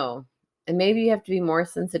don't know. And maybe you have to be more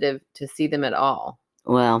sensitive to see them at all.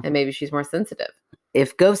 Well. And maybe she's more sensitive.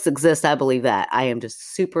 If ghosts exist, I believe that. I am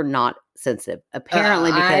just super not sensitive.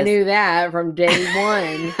 Apparently because I knew that from day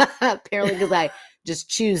one. Apparently because I just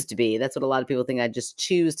choose to be. That's what a lot of people think. I just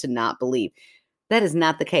choose to not believe. That is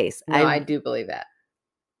not the case. No, I do believe that.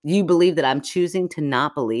 You believe that I'm choosing to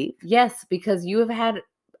not believe? Yes, because you have had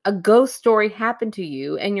a ghost story happen to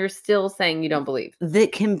you and you're still saying you don't believe.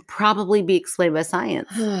 That can probably be explained by science.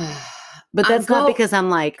 But that's not because I'm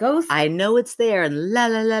like, ghost. I know it's there and la,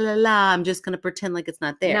 la, la, la, la. I'm just going to pretend like it's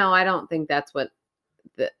not there. No, I don't think that's what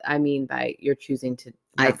I mean by you're choosing to.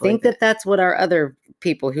 I think that's what our other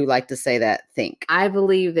people who like to say that think. I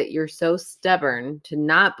believe that you're so stubborn to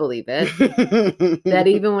not believe it that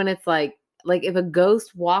even when it's like if a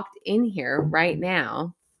ghost walked in here right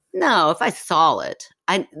now. No, if I saw it,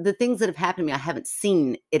 the things that have happened to me, I haven't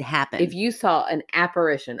seen it happen. If you saw an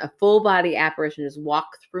apparition, a full body apparition just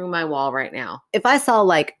walk through my wall right now. If I saw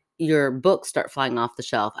like your books start flying off the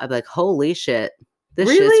shelf, I'd be like, holy shit. This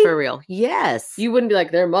really? Shit's for real. Yes. You wouldn't be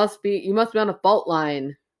like, you must be on a fault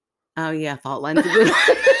line. Oh yeah, fault lines are good.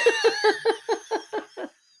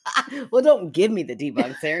 Well, don't give me the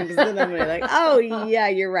debunks, Aaron, because then I'm gonna be like, oh yeah,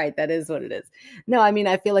 you're right. That is what it is. No, I mean,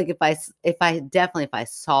 I feel like if I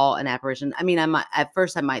saw an apparition, I mean, at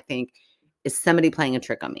first I might think, is somebody playing a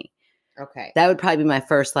trick on me? Okay. That would probably be my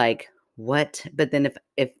first like, what? But then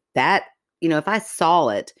if that, if I saw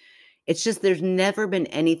it, it's just there's never been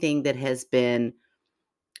anything that has been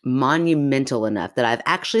monumental enough that I've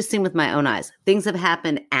actually seen with my own eyes. Things have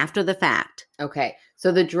happened after the fact. Okay.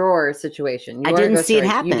 So the drawer situation. I didn't see it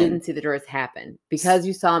happen. You didn't see the drawers happen. Because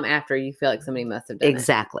you saw them after, you feel like somebody must have done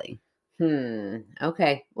exactly. it.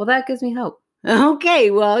 Okay. Well, that gives me hope.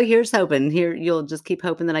 Okay, well, here's hoping. Here, you'll just keep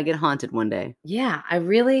hoping that I get haunted one day. Yeah, I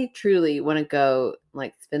really, truly want to go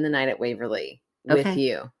like spend the night at Waverly with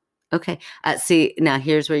you. Okay. See, now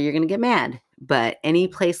here's where you're going to get mad. But any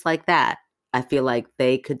place like that, I feel like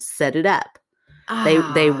they could set it up.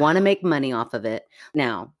 They want to make money off of it.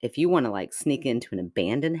 Now, if you want to like sneak into an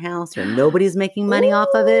abandoned house where nobody's making money off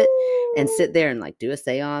of it and sit there and like do a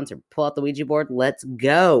seance or pull out the Ouija board, let's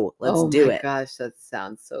go. Let's do it. Oh my gosh, that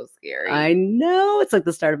sounds so scary. I know. It's like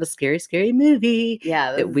the start of a scary, scary movie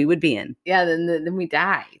that we would be in. Yeah, then we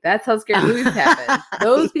die. That's how scary movies happen.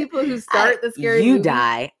 Those people who start the scary You movies,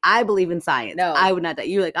 die. I believe in science. No. I would not die.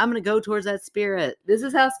 You're like, I'm going to go towards that spirit. This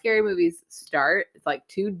is how scary movies start. It's like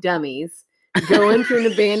two dummies go into an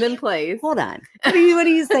abandoned place. Hold on. What are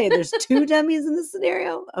you saying? There's two dummies in this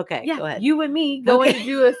scenario? Okay, yeah, go ahead. You and me going to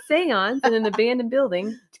do a seance in an abandoned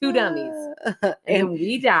building. Two dummies. And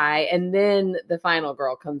we die. And then the final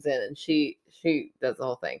girl comes in and she does the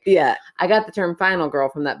whole thing. Yeah. I got the term final girl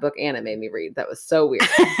from that book Anna made me read. That was so weird.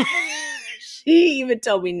 She even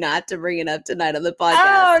told me not to bring it up tonight on the podcast.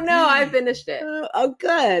 Oh, no, I finished it. Oh,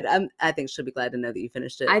 good. I think she'll be glad to know that you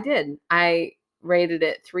finished it. I did. I rated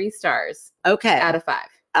it 3 stars. Okay. Out of 5.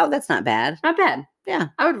 Oh, that's not bad. Not bad. Yeah.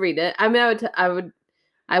 I would read it. I mean,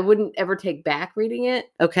 I wouldn't ever take back reading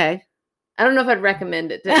it. Okay. I don't know if I'd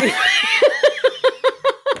recommend it to you.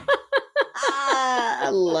 I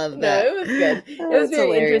love that. No, it was good. It was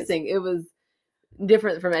very interesting. It was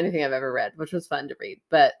different from anything I've ever read, which was fun to read.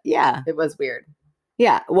 But yeah, it was weird.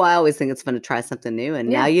 Yeah. Well, I always think it's fun to try something new. And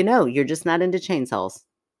now you know, you're just not into chainsaws.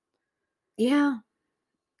 Yeah.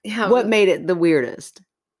 Yeah. What made it the weirdest?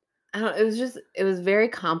 I don't know. It was very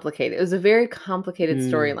complicated. It was a very complicated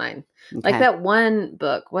storyline. Okay. Like that one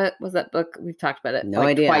book. What was that book? We've talked about it. No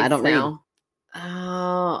idea. I don't read.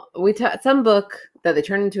 Some book that they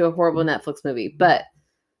turned into a horrible Netflix movie, but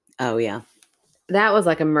oh yeah, that was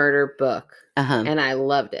like a murder book, and I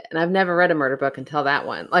loved it. And I've never read a murder book until that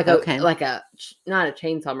one. Like not a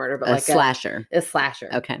chainsaw murder, but like slasher. A slasher.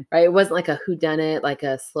 Okay, right. It wasn't like a whodunit, like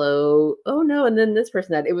a slow. Oh no, and then this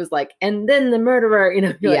person died. It was like, and then the murderer. You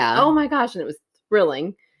know, you're like, oh my gosh, and it was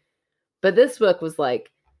thrilling. But this book was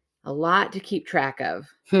like a lot to keep track of,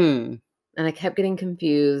 and I kept getting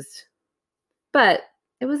confused. But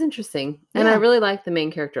it was interesting. And I really liked the main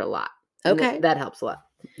character a lot. Okay. That helps a lot.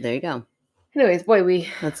 There you go. Anyways, boy,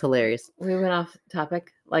 that's hilarious. We went off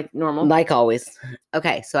topic like normal. Like always.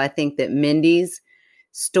 Okay. So I think that Mindy's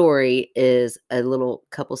story is a little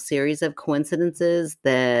couple series of coincidences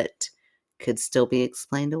that could still be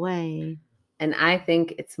explained away. And I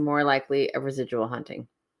think it's more likely a residual haunting.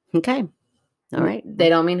 Okay. All right. They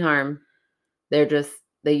don't mean harm. They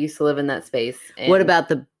used to live in that space. What about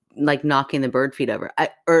the knocking the bird feed over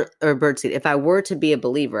or bird seed? If I were to be a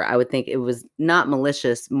believer, I would think it was not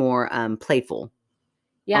malicious, more playful.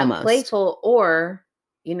 Yeah, almost. Playful. Or,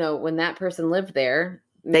 when that person lived there,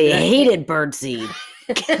 they hated bird seed.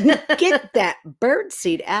 Get that bird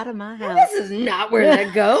seed out of my house. This is not where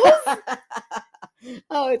that goes.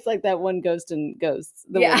 Oh, it's like that one Ghost and Ghosts.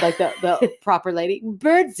 One, like the proper lady.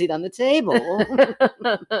 Bird seed on the table.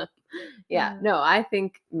 Yeah. No, I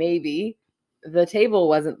think maybe the table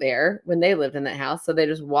wasn't there when they lived in that house. So they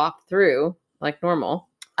just walked through like normal.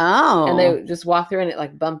 Oh. And they just walked through and it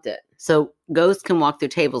like bumped it. So ghosts can walk through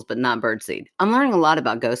tables, but not birdseed. I'm learning a lot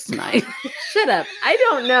about ghosts tonight. Shut up. I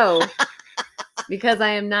don't know. Because I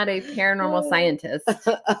am not a paranormal scientist.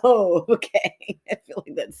 Oh, okay. I feel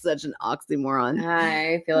like that's such an oxymoron.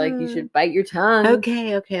 I feel like you should bite your tongue.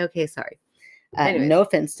 Okay. Sorry. No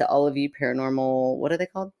offense to all of you paranormal, what are they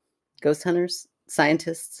called? Ghost hunters?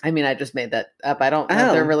 Scientists? I mean, I just made that up. I don't know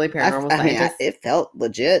if they're really paranormal scientists. It felt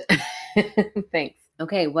legit. Thanks.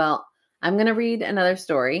 Okay, well, I'm going to read another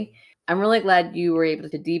story. I'm really glad you were able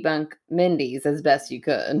to debunk Mindy's as best you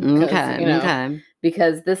could. Okay.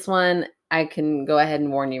 Because this one, I can go ahead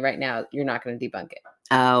and warn you right now, you're not going to debunk it.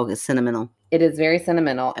 Oh, it's sentimental. It is very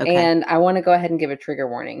sentimental. Okay. And I want to go ahead and give a trigger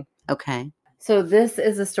warning. Okay. So this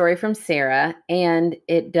is a story from Sarah, and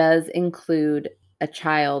it does include a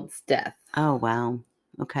child's death. Oh, wow.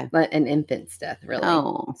 Okay. An infant's death, really.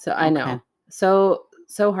 Oh. So I know.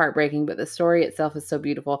 So heartbreaking, but the story itself is so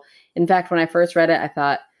beautiful. In fact, when I first read it, I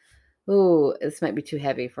thought, ooh, this might be too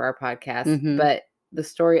heavy for our podcast. Mm-hmm. But the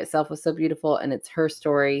story itself was so beautiful, and it's her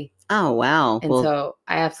story. Oh, wow. And so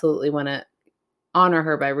I absolutely want to honor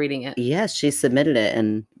her by reading it. Yes, she submitted it,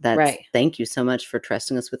 and that's right. Thank you so much for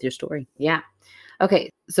trusting us with your story. Yeah. Okay,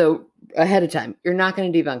 so ahead of time, you're not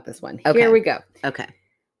going to debunk this one. Okay. Here we go. Okay.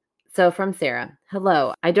 So from Sarah,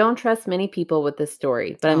 hello. I don't trust many people with this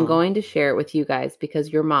story, but I'm going to share it with you guys because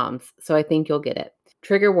you're moms, so I think you'll get it.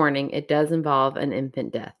 Trigger warning, it does involve an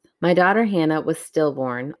infant death. My daughter Hannah was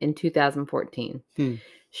stillborn in 2014.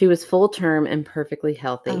 She was full term and perfectly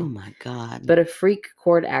healthy. Oh my God. But a freak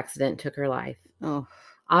cord accident took her life. Oh.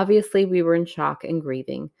 Obviously, we were in shock and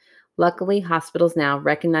grieving. Luckily, hospitals now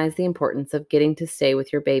recognize the importance of getting to stay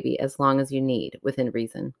with your baby as long as you need, within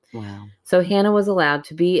reason. Wow. So Hannah was allowed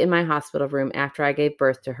to be in my hospital room after I gave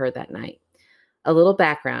birth to her that night. A little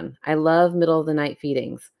background. I love middle of the night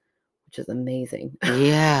feedings, which is amazing.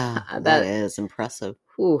 Yeah, that is impressive.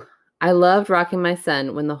 Whew. I loved rocking my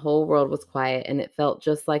son when the whole world was quiet and it felt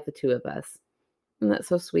just like the two of us. Isn't that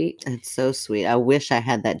so sweet? It's so sweet. I wish I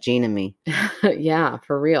had that gene in me. Yeah,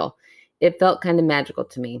 for real. It felt kind of magical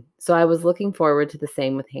to me. So I was looking forward to the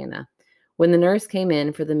same with Hannah. When the nurse came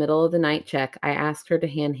in for the middle of the night check, I asked her to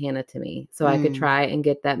hand Hannah to me so I could try and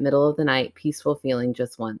get that middle of the night peaceful feeling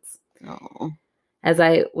just once. Oh. As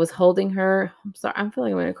I was holding her, I'm sorry, I'm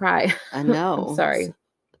feeling I'm going to cry. I know. I'm sorry.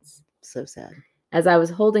 It's so sad. As I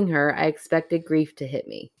was holding her, I expected grief to hit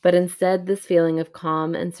me. But instead, this feeling of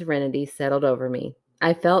calm and serenity settled over me.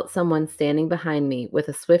 I felt someone standing behind me with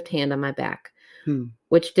a swift hand on my back,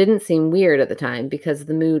 which didn't seem weird at the time because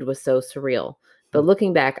the mood was so surreal. But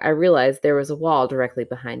looking back, I realized there was a wall directly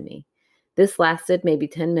behind me. This lasted maybe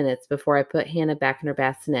 10 minutes before I put Hannah back in her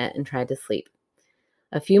bassinet and tried to sleep.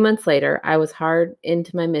 A few months later, I was hard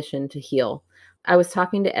into my mission to heal. I was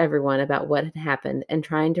talking to everyone about what had happened and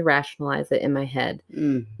trying to rationalize it in my head.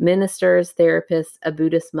 Ministers, therapists, a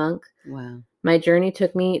Buddhist monk. Wow. My journey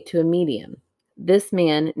took me to a medium. This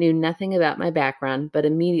man knew nothing about my background, but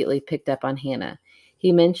immediately picked up on Hannah.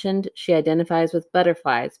 He mentioned she identifies with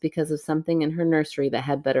butterflies because of something in her nursery that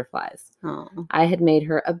had butterflies. Oh. I had made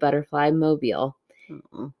her a butterfly mobile,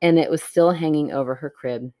 and it was still hanging over her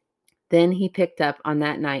crib. Then he picked up on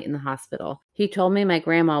that night in the hospital. He told me my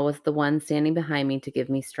grandma was the one standing behind me to give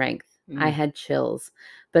me strength. I had chills,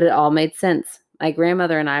 but it all made sense. My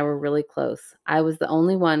grandmother and I were really close. I was the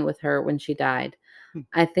only one with her when she died.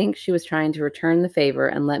 I think she was trying to return the favor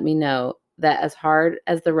and let me know that as hard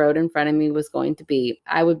as the road in front of me was going to be,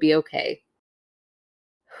 I would be okay.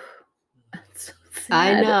 It's so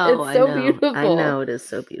sad. I know. It's so beautiful. I know. It is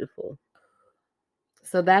so beautiful.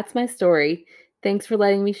 So that's my story. Thanks for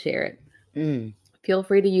letting me share it. Feel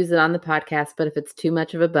free to use it on the podcast, but if it's too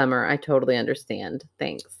much of a bummer, I totally understand.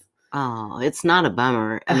 Thanks. Oh, it's not a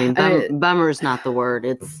bummer. I mean, bummer is not the word.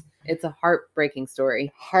 It's a heartbreaking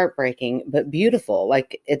story. Heartbreaking, but beautiful.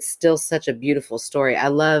 Like, it's still such a beautiful story. I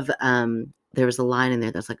love, there was a line in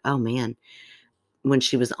there that's like, oh man, when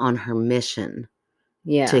she was on her mission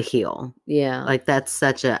to heal. Yeah. Like, that's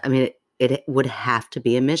such a, I mean, it would have to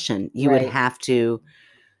be a mission. You would have to,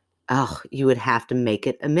 you would have to make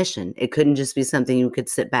it a mission. It couldn't just be something you could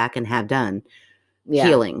sit back and have done.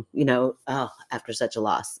 Healing, after such a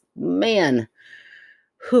loss. Man.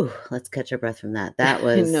 Whew, let's catch our breath from that. That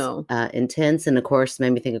was intense. And of course,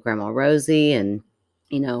 made me think of Grandma Rosie, and,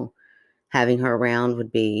 having her around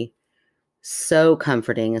would be so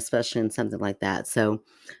comforting, especially in something like that. So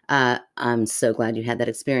I'm so glad you had that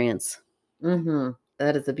experience.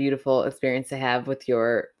 That is a beautiful experience to have with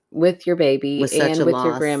your baby and with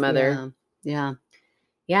your grandmother.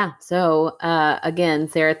 Yeah. So again,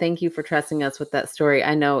 Sarah, thank you for trusting us with that story.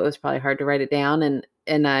 I know it was probably hard to write it down,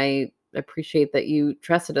 and I appreciate that you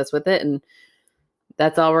trusted us with it, and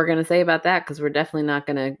that's all we're going to say about that, because we're definitely not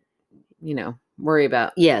going to worry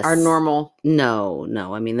about our normal. No,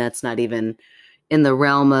 I mean, that's not even in the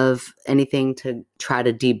realm of anything to try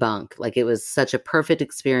to debunk. Like, it was such a perfect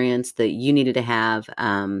experience that you needed to have,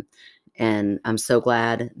 and I'm so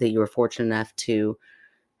glad that you were fortunate enough to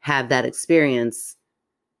have that experience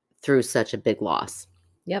through such a big loss.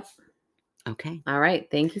 Yep. Okay. All right.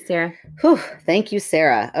 Thank you, Sarah. Whew. Thank you,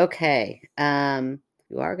 Sarah. Okay. You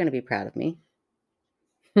are going to be proud of me.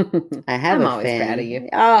 I'm always proud of you.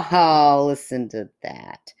 Oh, listen to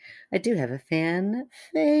that. I do have a fan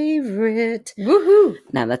favorite. Woohoo!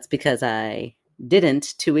 Now, that's because I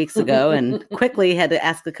didn't 2 weeks ago and quickly had to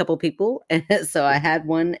ask a couple people. So I had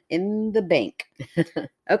one in the bank.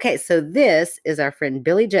 Okay. So this is our friend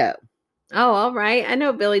Billy Joe. Oh, all right. I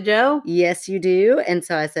know Billy Joe. Yes, you do. And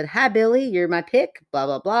so I said, hi, Billy, you're my pick, blah,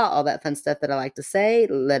 blah, blah, all that fun stuff that I like to say.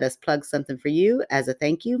 Let us plug something for you as a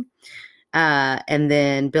thank you. And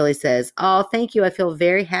then Billy says, oh, thank you. I feel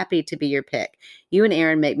very happy to be your pick. You and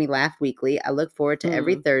Aaron make me laugh weekly. I look forward to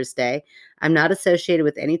every Thursday. I'm not associated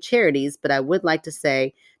with any charities, but I would like to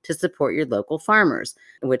say to support your local farmers,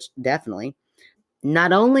 which definitely.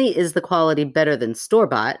 Not only is the quality better than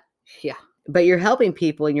store-bought, but you're helping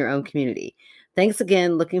people in your own community. Thanks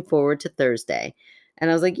again. Looking forward to Thursday. And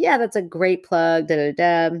I was like, yeah, that's a great plug.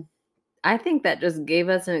 I think that just gave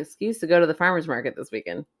us an excuse to go to the farmer's market this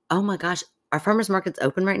weekend. Oh my gosh. Are farmers markets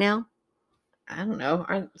open right now? I don't know.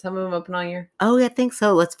 Aren't some of them open all year? Oh, yeah, I think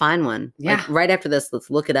so. Let's find one. Yeah. Like, right after this, let's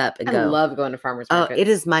look it up and go. I love going to farmers markets. Oh, it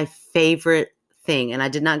is my favorite thing. And I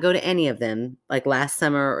did not go to any of them like last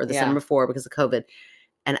summer or the summer before because of COVID.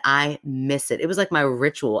 And I miss it. It was like my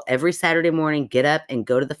ritual. Every Saturday morning, get up and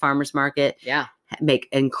go to the farmer's market. Yeah. Make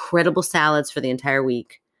incredible salads for the entire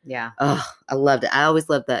week. Yeah. Oh, I loved it. I always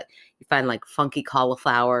loved that. You find like funky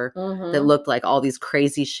cauliflower that looked like all these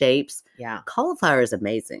crazy shapes. Yeah. Cauliflower is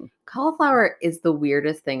amazing. Cauliflower is the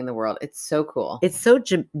weirdest thing in the world. It's so cool. It's so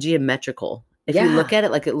geometrical. If you look at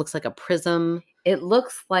it, like it looks like a prism. It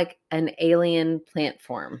looks like an alien plant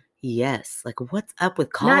form. Yes. Like, what's up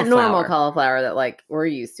with cauliflower? Not normal cauliflower that like we're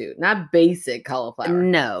used to. Not basic cauliflower.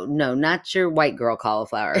 No, not your white girl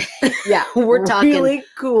cauliflower. Yeah. We're talking really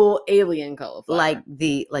cool alien cauliflower. Like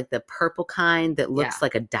the purple kind that looks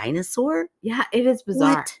like a dinosaur. Yeah, it is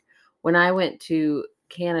bizarre. What? When I went to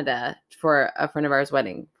Canada for a friend of ours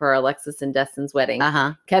wedding, for Alexis and Dustin's wedding,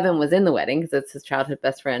 Kevin was in the wedding because it's his childhood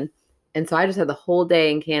best friend. And so I just had the whole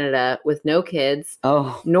day in Canada with no kids.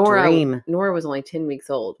 Oh, Nora was only 10 weeks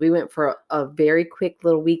old. We went for a very quick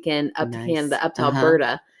little weekend up to Canada, up to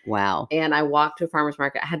Alberta. Wow. And I walked to a farmer's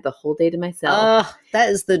market. I had the whole day to myself. Oh, that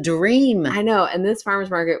is the dream. I know. And this farmer's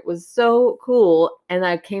market was so cool. And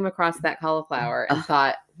I came across that cauliflower and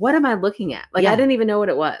thought, what am I looking at? Like, I didn't even know what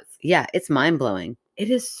it was. Yeah, it's mind-blowing. It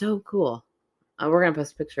is so cool. We're going to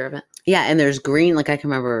post a picture of it. Yeah, and there's green. Like, I can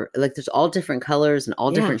remember, like, there's all different colors and all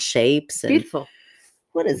different shapes. And beautiful.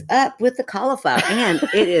 What is up with the cauliflower? And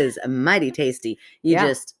it is mighty tasty. You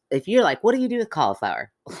just, if you're like, what do you do with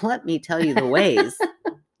cauliflower? Let me tell you the ways.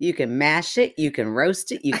 You can mash it. You can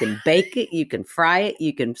roast it. You can bake it. You can fry it.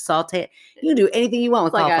 You can saute it. You can do anything you want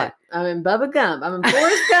with cauliflower. I'm in Bubba Gump. I'm in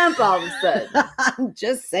Forrest Gump all of a sudden. I'm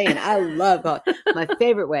just saying. I love cauliflower. My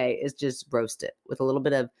favorite way is just roast it with a little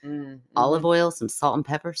bit of olive oil, some salt and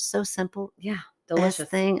pepper. So simple. Yeah. Delicious. Best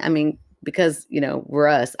thing. I mean, because, we're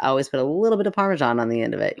us, I always put a little bit of Parmesan on the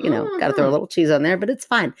end of it. Got to throw a little cheese on there, but it's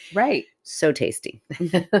fine. Right. So tasty. I'm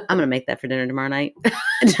going to make that for dinner tomorrow night.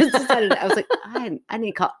 I just decided, I was like, I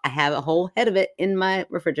need I have a whole head of it in my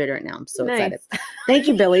refrigerator right now. I'm so excited. Thank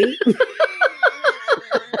you, Billy.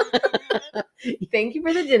 Thank you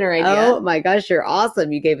for the dinner idea. Oh my gosh, you're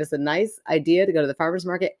awesome. You gave us a nice idea to go to the farmer's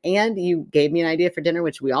market, and you gave me an idea for dinner,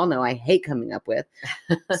 which we all know I hate coming up with.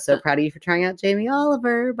 So proud of you for trying out Jamie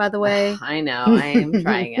Oliver, by the way. I know. I am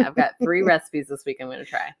trying it. I've got 3 recipes this week I'm going to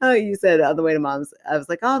try. Oh, you said on the way to Mom's, I was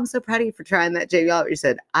like, oh, I'm so proud of you for trying that Jamie Oliver. You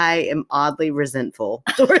said, I am oddly resentful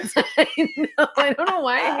towards it. I don't know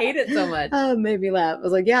why I hate it so much. Oh, it made me laugh. I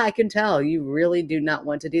was like, yeah, I can tell. You really do not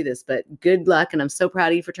want to do this, but good luck, and I'm so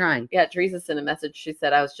proud of you for trying. Yeah, Teresa sent a message. She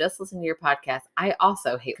said, I was just listening to your podcast. I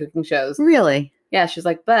also hate cooking shows. Really? Yeah, she's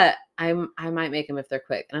like, but I might make them if they're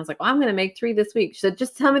quick. And I was like, well, I'm going to make 3 this week. She said,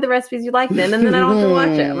 just tell me the recipes you like then, and then I don't have to watch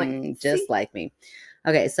it. I'm like, just like me.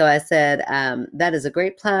 Okay, so I said, that is a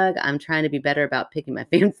great plug. I'm trying to be better about picking my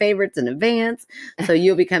fan favorites in advance. So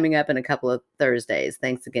you'll be coming up in a couple of Thursdays.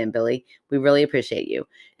 Thanks again, Billy. We really appreciate you.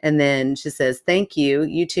 And then she says, thank you.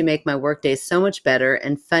 You two make my workday so much better.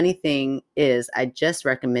 And funny thing is, I just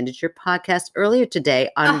recommended your podcast earlier today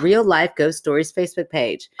on Real Life Ghost Stories Facebook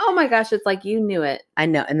page. Oh my gosh, it's like you knew it. I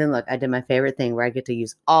know. And then look, I did my favorite thing where I get to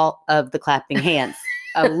use all of the clapping hands.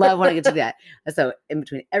 I love when I get to do that. So in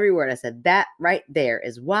between every word, I said, that right there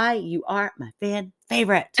is why you are my fan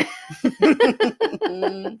favorite.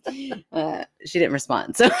 She didn't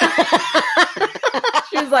respond. So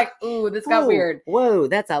she was like, ooh, this got weird. Whoa,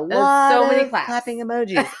 that's a lot so many of clapping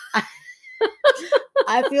emojis.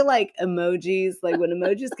 I feel like emojis, like when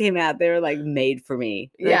emojis came out, they were like made for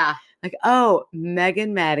me. Like, oh,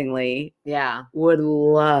 Megan Mattingly would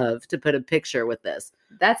love to put a picture with this.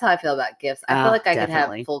 That's how I feel about GIFs. I feel like I could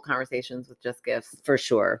have full conversations with just GIFs. For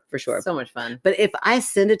sure. So much fun. But if I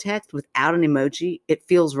send a text without an emoji, it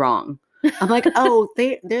feels wrong. I'm like, oh,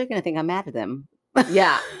 they're going to think I'm mad at them.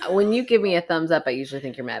 Yeah. When you give me a thumbs up, I usually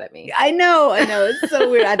think you're mad at me. I know. It's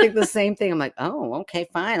so weird. I think the same thing. I'm like, oh, okay,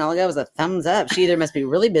 fine. All I got was a thumbs up. She either must be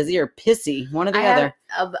really busy or pissy. One or the other.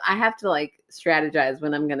 I have to like strategize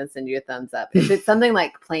when I'm going to send you a thumbs up. If it's something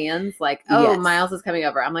like plans, like, oh, Miles is coming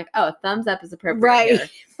over. I'm like, oh, a thumbs up is appropriate. Right.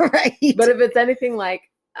 Right. But if it's anything like,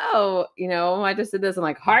 oh, I just did this. I'm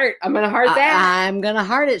like, heart. I'm going to heart that. I'm going to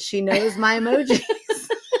heart it. She knows my emojis.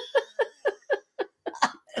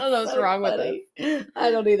 I don't know what's wrong with it. I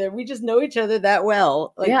don't either. We just know each other that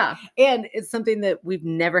well. And it's something that we've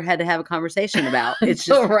never had to have a conversation about. It's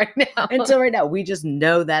just right now. Until right now. We just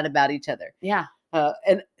know that about each other. Yeah.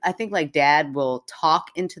 And I think like Dad will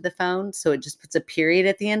talk into the phone, so it just puts a period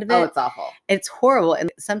at the end of it. Oh, it's awful. It's horrible.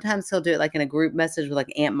 And sometimes he'll do it like in a group message with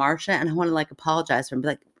like Aunt Marcia, and I want to like apologize for him, be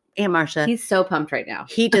like, Aunt Marcia. He's so pumped right now.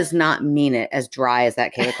 He does not mean it as dry as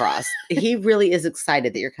that came across. He really is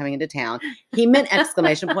excited that you're coming into town. He meant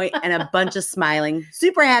exclamation point and a bunch of smiling,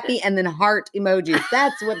 super happy, and then heart emojis.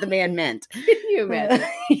 That's what the man meant. Can you imagine?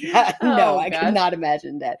 Yeah, no, I gosh. could not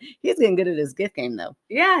imagine that. He's getting good at his gift game, though.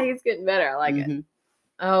 Yeah, he's getting better. I like it.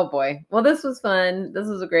 Oh, boy. Well, this was fun. This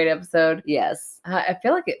was a great episode. Yes. I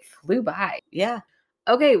feel like it flew by. Yeah.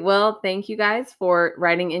 Okay, well, thank you guys for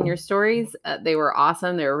writing in your stories. They were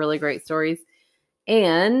awesome. They were really great stories.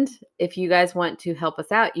 And if you guys want to help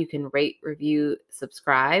us out, you can rate, review,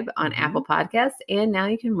 subscribe on Apple Podcasts. And now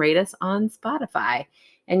you can rate us on Spotify.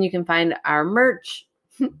 And you can find our merch.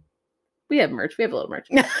 We have merch. We have a little merch.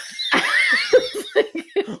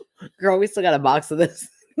 Girl, we still got a box of this.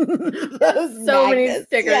 So many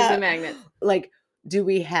stickers and magnets. Like, do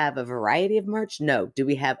we have a variety of merch? No. Do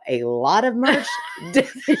we have a lot of merch?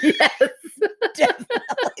 Yes,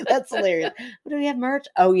 definitely. That's hilarious. Do we have merch?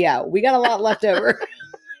 Oh, yeah. We got a lot left over.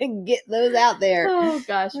 Get those out there. Oh,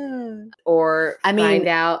 gosh. Or find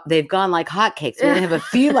out. They've gone like hotcakes. We only have a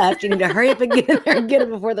few left. You need to hurry up and get in there and get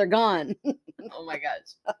them before they're gone. Oh, my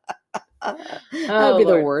gosh. That would be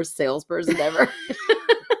the worst salesperson ever.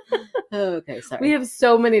 Okay, sorry. We have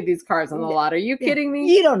so many of these cars on the lot. Are you kidding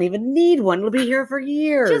me? You don't even need one. It'll be here for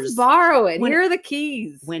years. Just borrow it. Here are the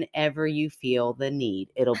keys. Whenever you feel the need,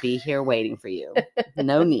 it'll be here waiting for you.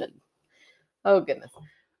 No need. Oh, goodness.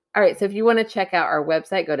 All right. So if you want to check out our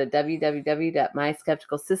website, go to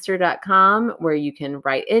www.myskepticalsister.com, where you can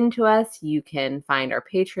write into us. You can find our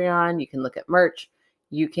Patreon. You can look at merch.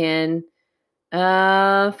 You can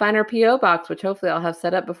find our P.O. box, which hopefully I'll have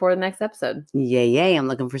set up before the next episode. Yay. I'm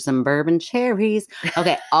looking for some bourbon cherries.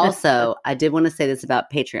 Okay. Also, I did want to say this about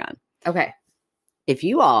Patreon. Okay. If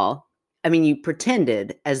you all, you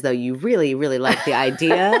pretended as though you really, really liked the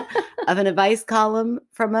idea of an advice column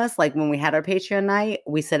from us. Like when we had our Patreon night,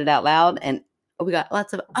 we said it out loud and we got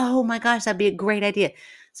lots of, oh my gosh, that'd be a great idea.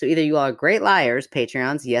 So either you all are great liars,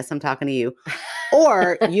 Patreons. Yes, I'm talking to you.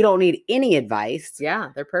 Or you don't need any advice.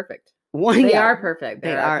 Yeah, they're perfect. They are perfect.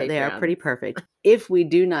 They are pretty perfect. If we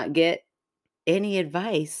do not get any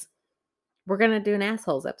advice, we're going to do an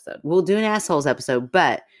assholes episode. We'll do an assholes episode,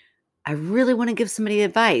 but I really want to give somebody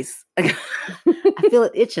advice. I feel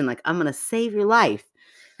it itching. Like I'm going to save your life.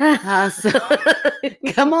 So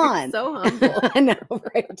come on. So humble. I know,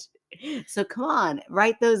 right? So come on,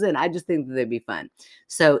 write those in. I just think that they'd be fun.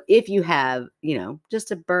 So if you have,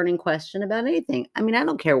 just a burning question about anything, I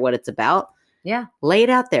don't care what it's about. Yeah. Lay it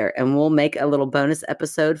out there and we'll make a little bonus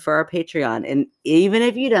episode for our Patreon. And even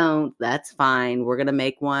if you don't, that's fine. We're going to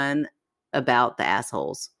make one about the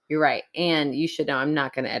assholes. You're right. And you should know I'm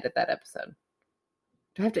not going to edit that episode.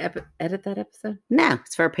 Do I have to edit that episode? No,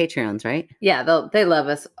 it's for our Patreons, right? Yeah, they love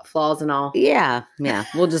us, flaws and all. Yeah.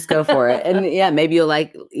 We'll just go for it. And yeah, maybe you'll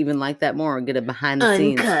like that more and get a behind the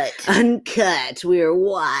scenes. Uncut. We're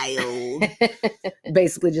wild.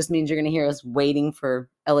 Basically just means you're going to hear us waiting for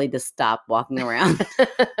Ellie to stop walking around.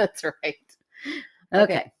 That's right.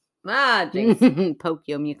 Okay. Jinx. Poke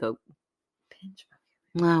yo muco. Pinch.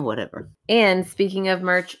 Whatever. And speaking of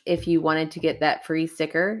merch, if you wanted to get that free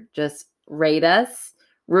sticker, just rate us,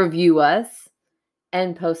 review us,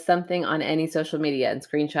 and post something on any social media and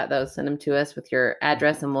screenshot those. Send them to us with your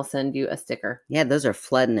address and we'll send you a sticker. Yeah, those are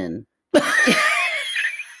flooding in.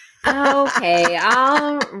 Okay,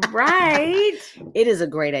 all right. It is a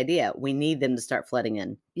great idea. We need them to start flooding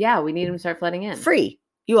in. Yeah, we need them to start flooding in. Free.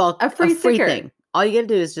 You all a free sticker. Thing. All you got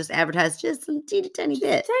to do is just advertise just a tiny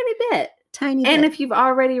bit. And if you've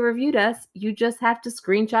already reviewed us, you just have to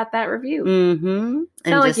screenshot that review. Mm-hmm. It's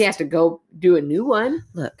not like you have to go do a new one.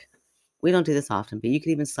 Look, we don't do this often, but you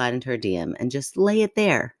could even slide into our DM and just lay it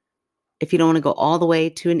there. If you don't want to go all the way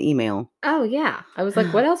to an email. Oh, yeah. I was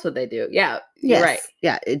like, what else would they do? Yeah. Yes. Right.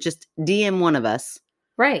 Yeah. It just DM one of us.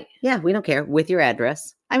 Right. Yeah. We don't care. With your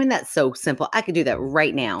address. That's so simple. I could do that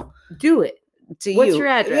right now. Do it. What's your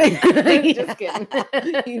address? Just kidding.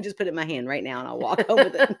 You can just put it in my hand right now and I'll walk home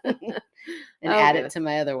with it and add it to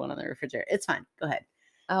my other one on the refrigerator. It's fine. Go ahead.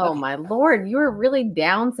 Oh, my Lord. You are really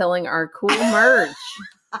downselling our cool merch.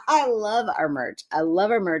 I love our merch.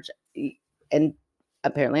 And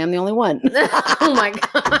apparently I'm the only one. Oh, my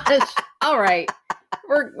gosh. All right.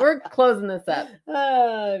 We're closing this up.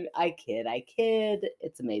 I kid.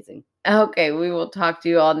 It's amazing. Okay. We will talk to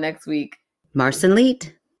you all next week. Marson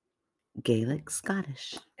Leet. Gaelic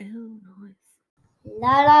Scottish. Oh, nice.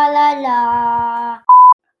 La la la la.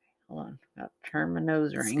 Hold on. Got to turn my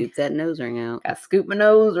nose ring. Scoop that nose ring out. Got to scoop my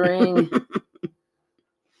nose ring.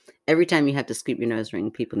 Every time you have to scoop your nose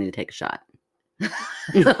ring, people need to take a shot.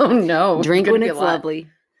 Oh no. Drink Gonna when be it's a lot. lovely.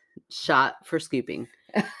 Shot for scooping.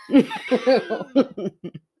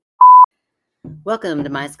 Welcome to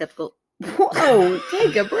my skeptical. Whoa,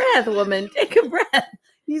 take a breath, woman. Take a breath.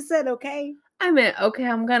 You said okay. I meant, okay,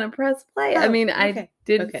 I'm going to press play. I Oh, mean, okay, I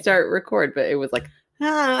did okay. start record, but it was like,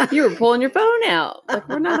 Ah. you were pulling your phone out. Like,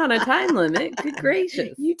 we're not on a time limit. Good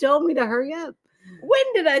gracious. You told me to hurry up. When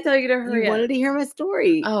did I tell you to hurry You up? wanted to hear my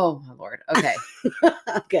story. Oh, my Lord. Okay.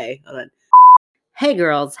 Okay, hold on. Hey,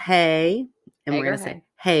 girls, hey. And Hey, we're going to girl, say,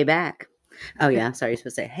 hey back. Oh, yeah. Sorry, you're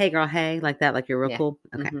supposed to say, hey, girl, hey, like that, like you're real Yeah. cool.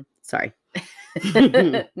 Okay, Mhm. sorry.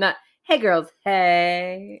 Not, hey, girls.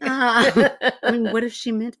 Hey. I mean, what if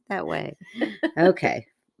she meant it that way? Okay.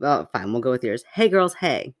 Well, fine. We'll go with yours. Hey, girls,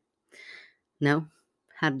 hey. No?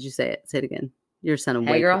 How did you say it? Say it again. Your son of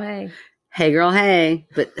Hey, girl. Hey. Hey, girl, hey.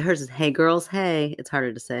 But hers is, hey, girls, hey. It's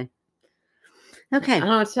harder to say. Okay. I don't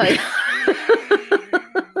know what to tell you.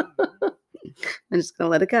 I'm just going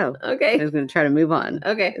to let it go. I'm Okay. just going to try to move on.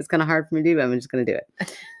 Okay. It's kind of hard for me to do, but I'm just going to do it.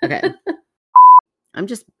 Okay.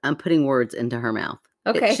 I'm putting words into her mouth.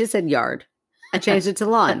 Okay. She said yard. I changed it to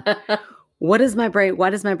lawn. Why does my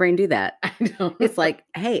brain do that? I don't It's like,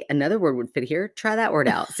 hey, another word would fit here. Try that word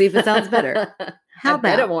out. See if it sounds better. How I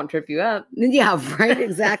bet it about? won't trip you up. Yeah, right.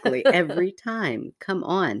 Exactly. Every time. Come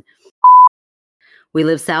on. We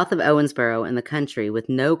live south of Owensboro in the country with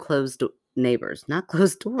no closed neighbors. Not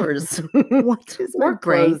closed doors. What is my Or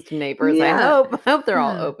brain? closed neighbors. Yeah. I hope. I hope they're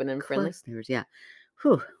all Yeah, open and friendly. Close neighbors. Yeah.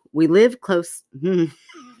 Whew. We live close.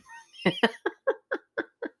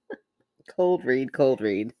 Cold read.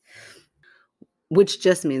 Which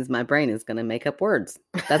just means my brain is going to make up words.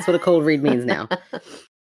 That's what a cold read means now.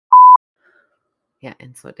 Yeah,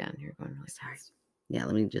 and slow down. You're going really sorry. Yeah,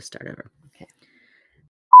 let me just start over. Okay.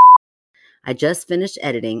 I just finished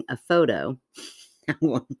editing a photo. I'm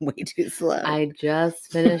going way too slow. I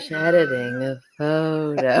just finished editing a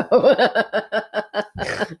photo.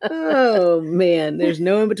 Oh, man. There's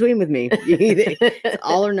no in between with me. It's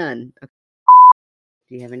all or none. Okay.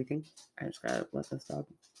 Do you have anything? I just got to let this dog.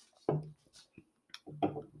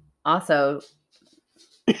 Also,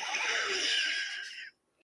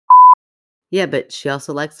 Yeah, but she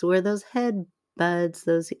also likes to wear those headbuds,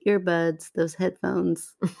 those earbuds, those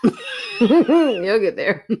headphones. you'll get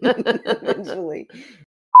there. Eventually.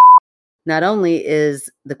 Not only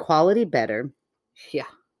is the quality better, Yeah.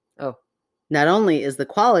 Oh, not only is the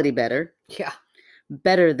quality better yeah.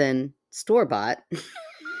 than store-bought.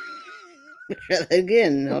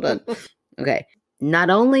 Again, hold on. Okay. Not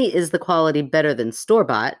only is the quality better than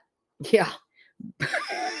store-bought. Yeah.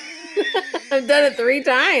 I've done it 3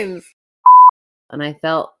 times. And I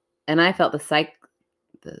felt the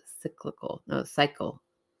physical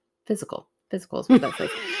is what that says.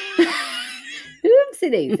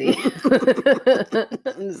 Oopsie daisy.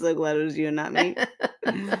 I'm so glad it was you and not me.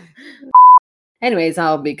 Anyways,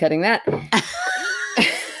 I'll be cutting that.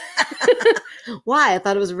 Why? I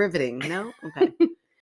thought it was riveting. No? Okay.